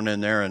for going in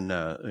there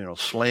and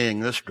slaying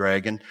this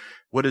dragon,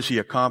 what has he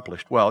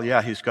accomplished? Well,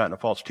 yeah, he's gotten a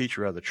false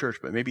teacher out of the church,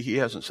 but maybe he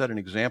hasn't set an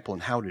example in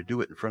how to do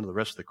it in front of the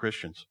rest of the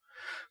Christians.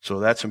 So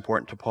that's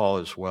important to Paul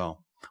as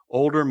well.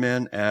 Older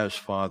men as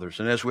fathers.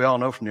 And as we all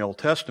know from the Old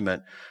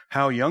Testament,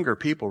 how younger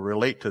people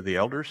relate to the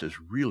elders is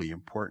really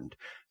important.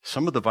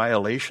 Some of the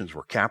violations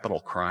were capital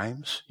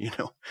crimes,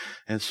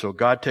 and so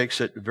God takes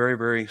it very,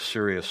 very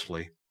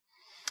seriously.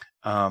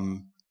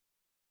 Don't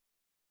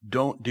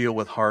deal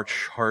with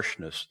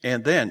harshness.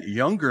 And then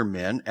younger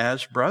men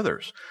as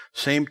brothers.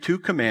 Same two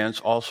commands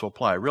also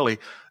apply. Really,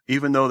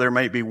 even though there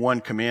might be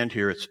one command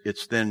here,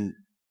 it's then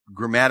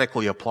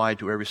grammatically applied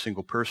to every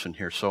single person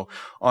here. So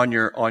on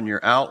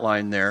your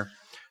outline there,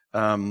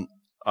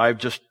 I've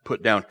just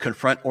put down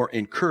confront or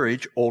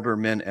encourage older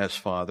men as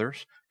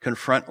fathers.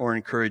 Confront or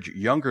encourage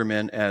younger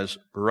men as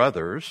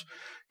brothers.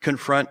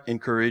 Confront,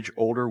 encourage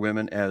older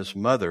women as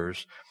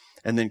mothers.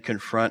 And then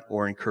confront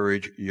or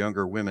encourage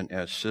younger women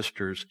as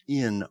sisters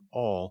in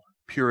all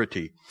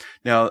purity.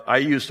 Now, I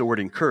use the word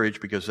encourage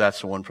because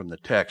that's the one from the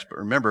text. But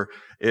remember,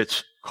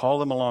 it's call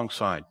them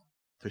alongside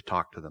to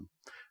talk to them.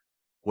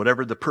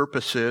 Whatever the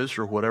purpose is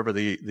or whatever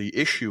the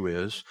issue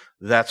is,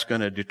 that's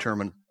going to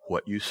determine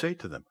what you say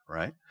to them,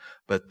 right?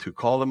 But to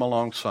call them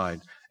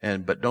alongside,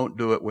 but don't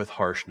do it with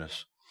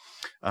harshness.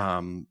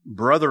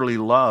 Brotherly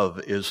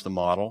love is the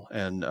model,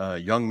 and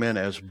young men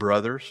as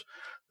brothers.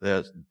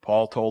 That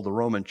Paul told the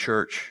Roman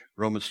church,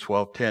 Romans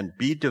 12:10,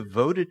 be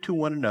devoted to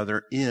one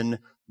another in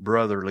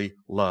brotherly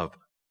love.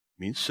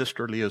 Means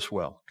sisterly as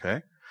well,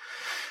 okay?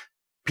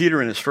 Peter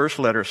in his first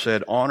letter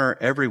said, honor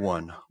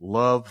everyone,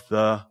 love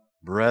the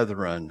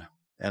brethren.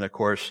 And of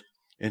course,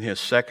 in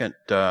his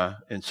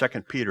in 2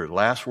 Peter,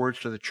 last words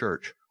to the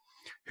church,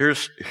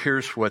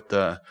 here's what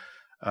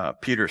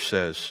Peter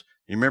says.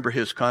 You remember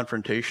his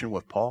confrontation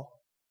with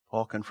Paul?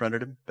 Paul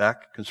confronted him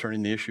back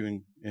concerning the issue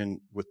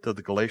with the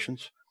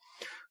Galatians.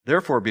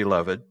 Therefore,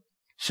 beloved,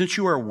 since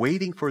you are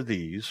waiting for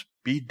these,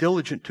 be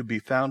diligent to be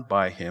found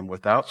by him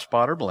without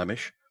spot or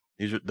blemish.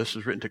 This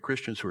is written to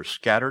Christians who are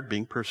scattered,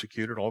 being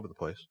persecuted all over the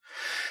place,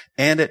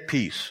 and at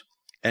peace.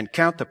 And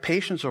count the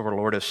patience of our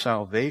Lord as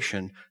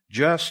salvation,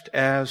 just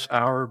as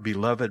our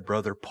beloved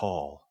brother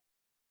Paul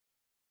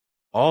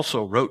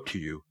also wrote to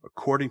you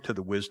according to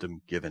the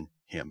wisdom given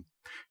him.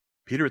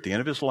 Peter, at the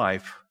end of his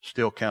life,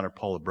 still counted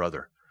Paul a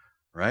brother,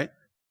 right?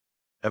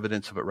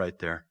 Evidence of it right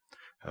there.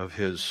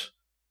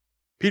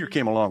 Peter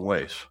came a long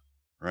ways,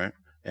 right?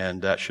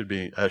 And that should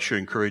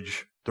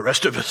encourage the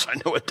rest of us.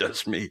 I know it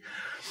does me.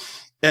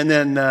 And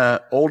then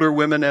older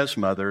women as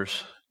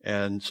mothers,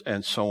 and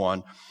so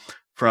on.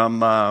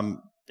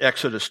 From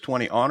Exodus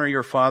 20, honor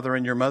your father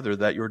and your mother,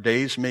 that your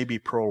days may be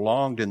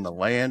prolonged in the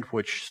land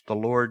which the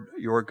Lord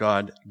your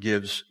God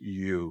gives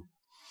you.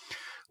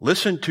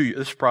 This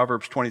is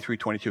Proverbs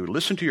 23:22.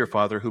 Listen to your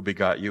father who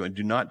begot you, and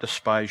do not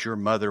despise your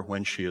mother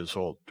when she is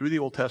old. Through the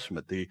Old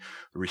Testament, the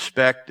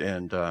respect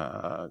and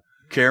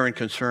care and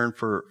concern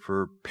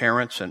for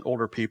parents and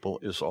older people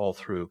is all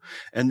through.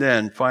 And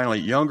then finally,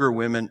 younger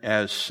women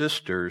as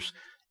sisters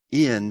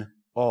in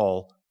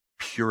all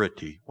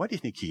purity. Why do you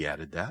think he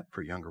added that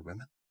for younger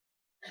women?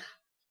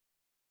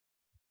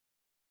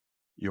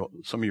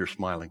 Some of you are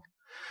smiling.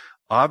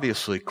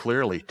 Obviously,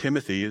 clearly,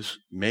 Timothy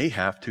may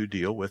have to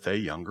deal with a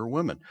younger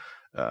woman.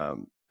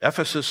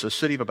 Ephesus, a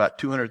city of about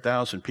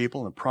 200,000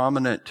 people, and a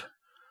prominent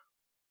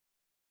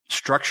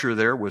structure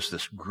there was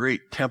this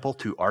great temple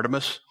to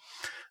Artemis,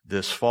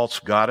 this false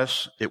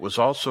goddess. It was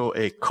also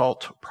a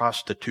cult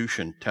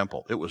prostitution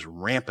temple. It was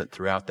rampant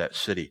throughout that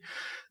city.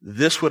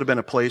 This would have been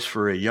a place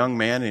for a young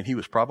man, and he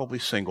was probably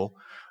single,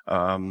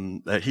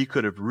 that he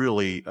could have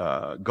really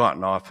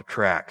gotten off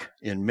track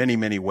in many,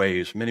 many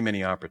ways, many,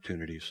 many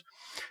opportunities.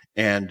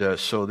 And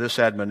so this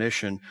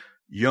admonition,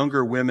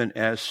 younger women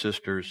as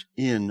sisters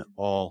in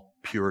all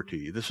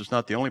purity. This is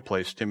not the only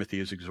place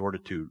Timothy is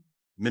exhorted to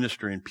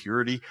minister in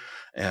purity.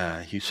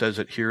 He says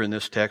it here in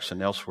this text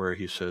and elsewhere.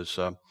 He says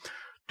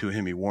to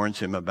him, he warns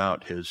him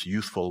about his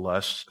youthful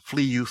lusts,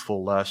 flee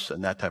youthful lusts,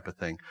 and that type of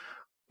thing.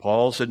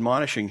 Paul's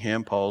admonishing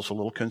him. Paul's a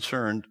little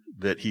concerned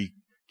that he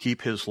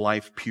keep his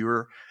life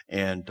pure,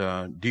 and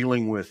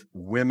dealing with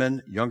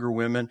women, younger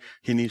women,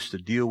 he needs to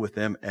deal with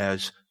them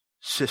as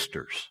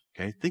sisters.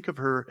 Okay, think of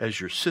her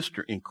as your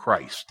sister in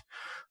Christ.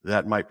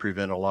 That might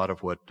prevent a lot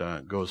of what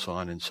goes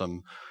on in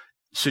some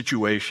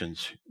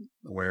situations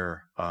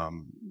where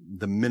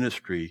the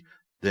ministry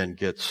then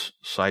gets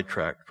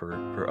sidetracked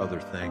for other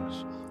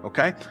things.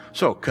 Okay,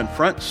 so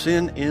confront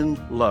sin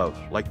in love,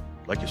 like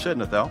you said,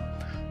 Nathal,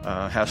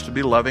 has to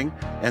be loving,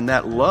 and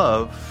that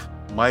love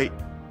might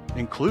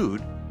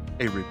include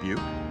a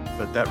rebuke,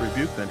 but that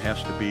rebuke then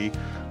has to be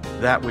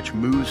that which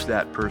moves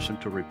that person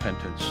to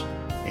repentance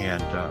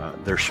and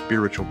their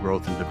spiritual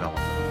growth and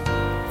development.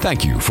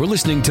 Thank you for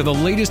listening to the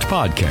latest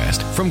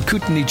podcast from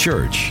Kootenai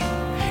Church.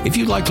 If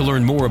you'd like to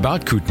learn more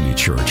about Kootenai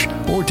Church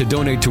or to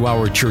donate to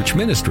our church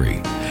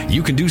ministry,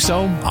 you can do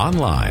so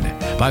online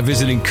by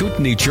visiting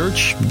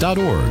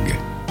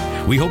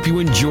kootenaichurch.org. We hope you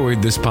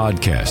enjoyed this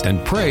podcast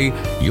and pray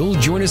you'll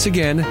join us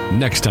again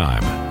next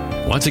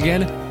time. Once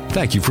again,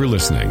 thank you for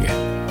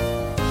listening.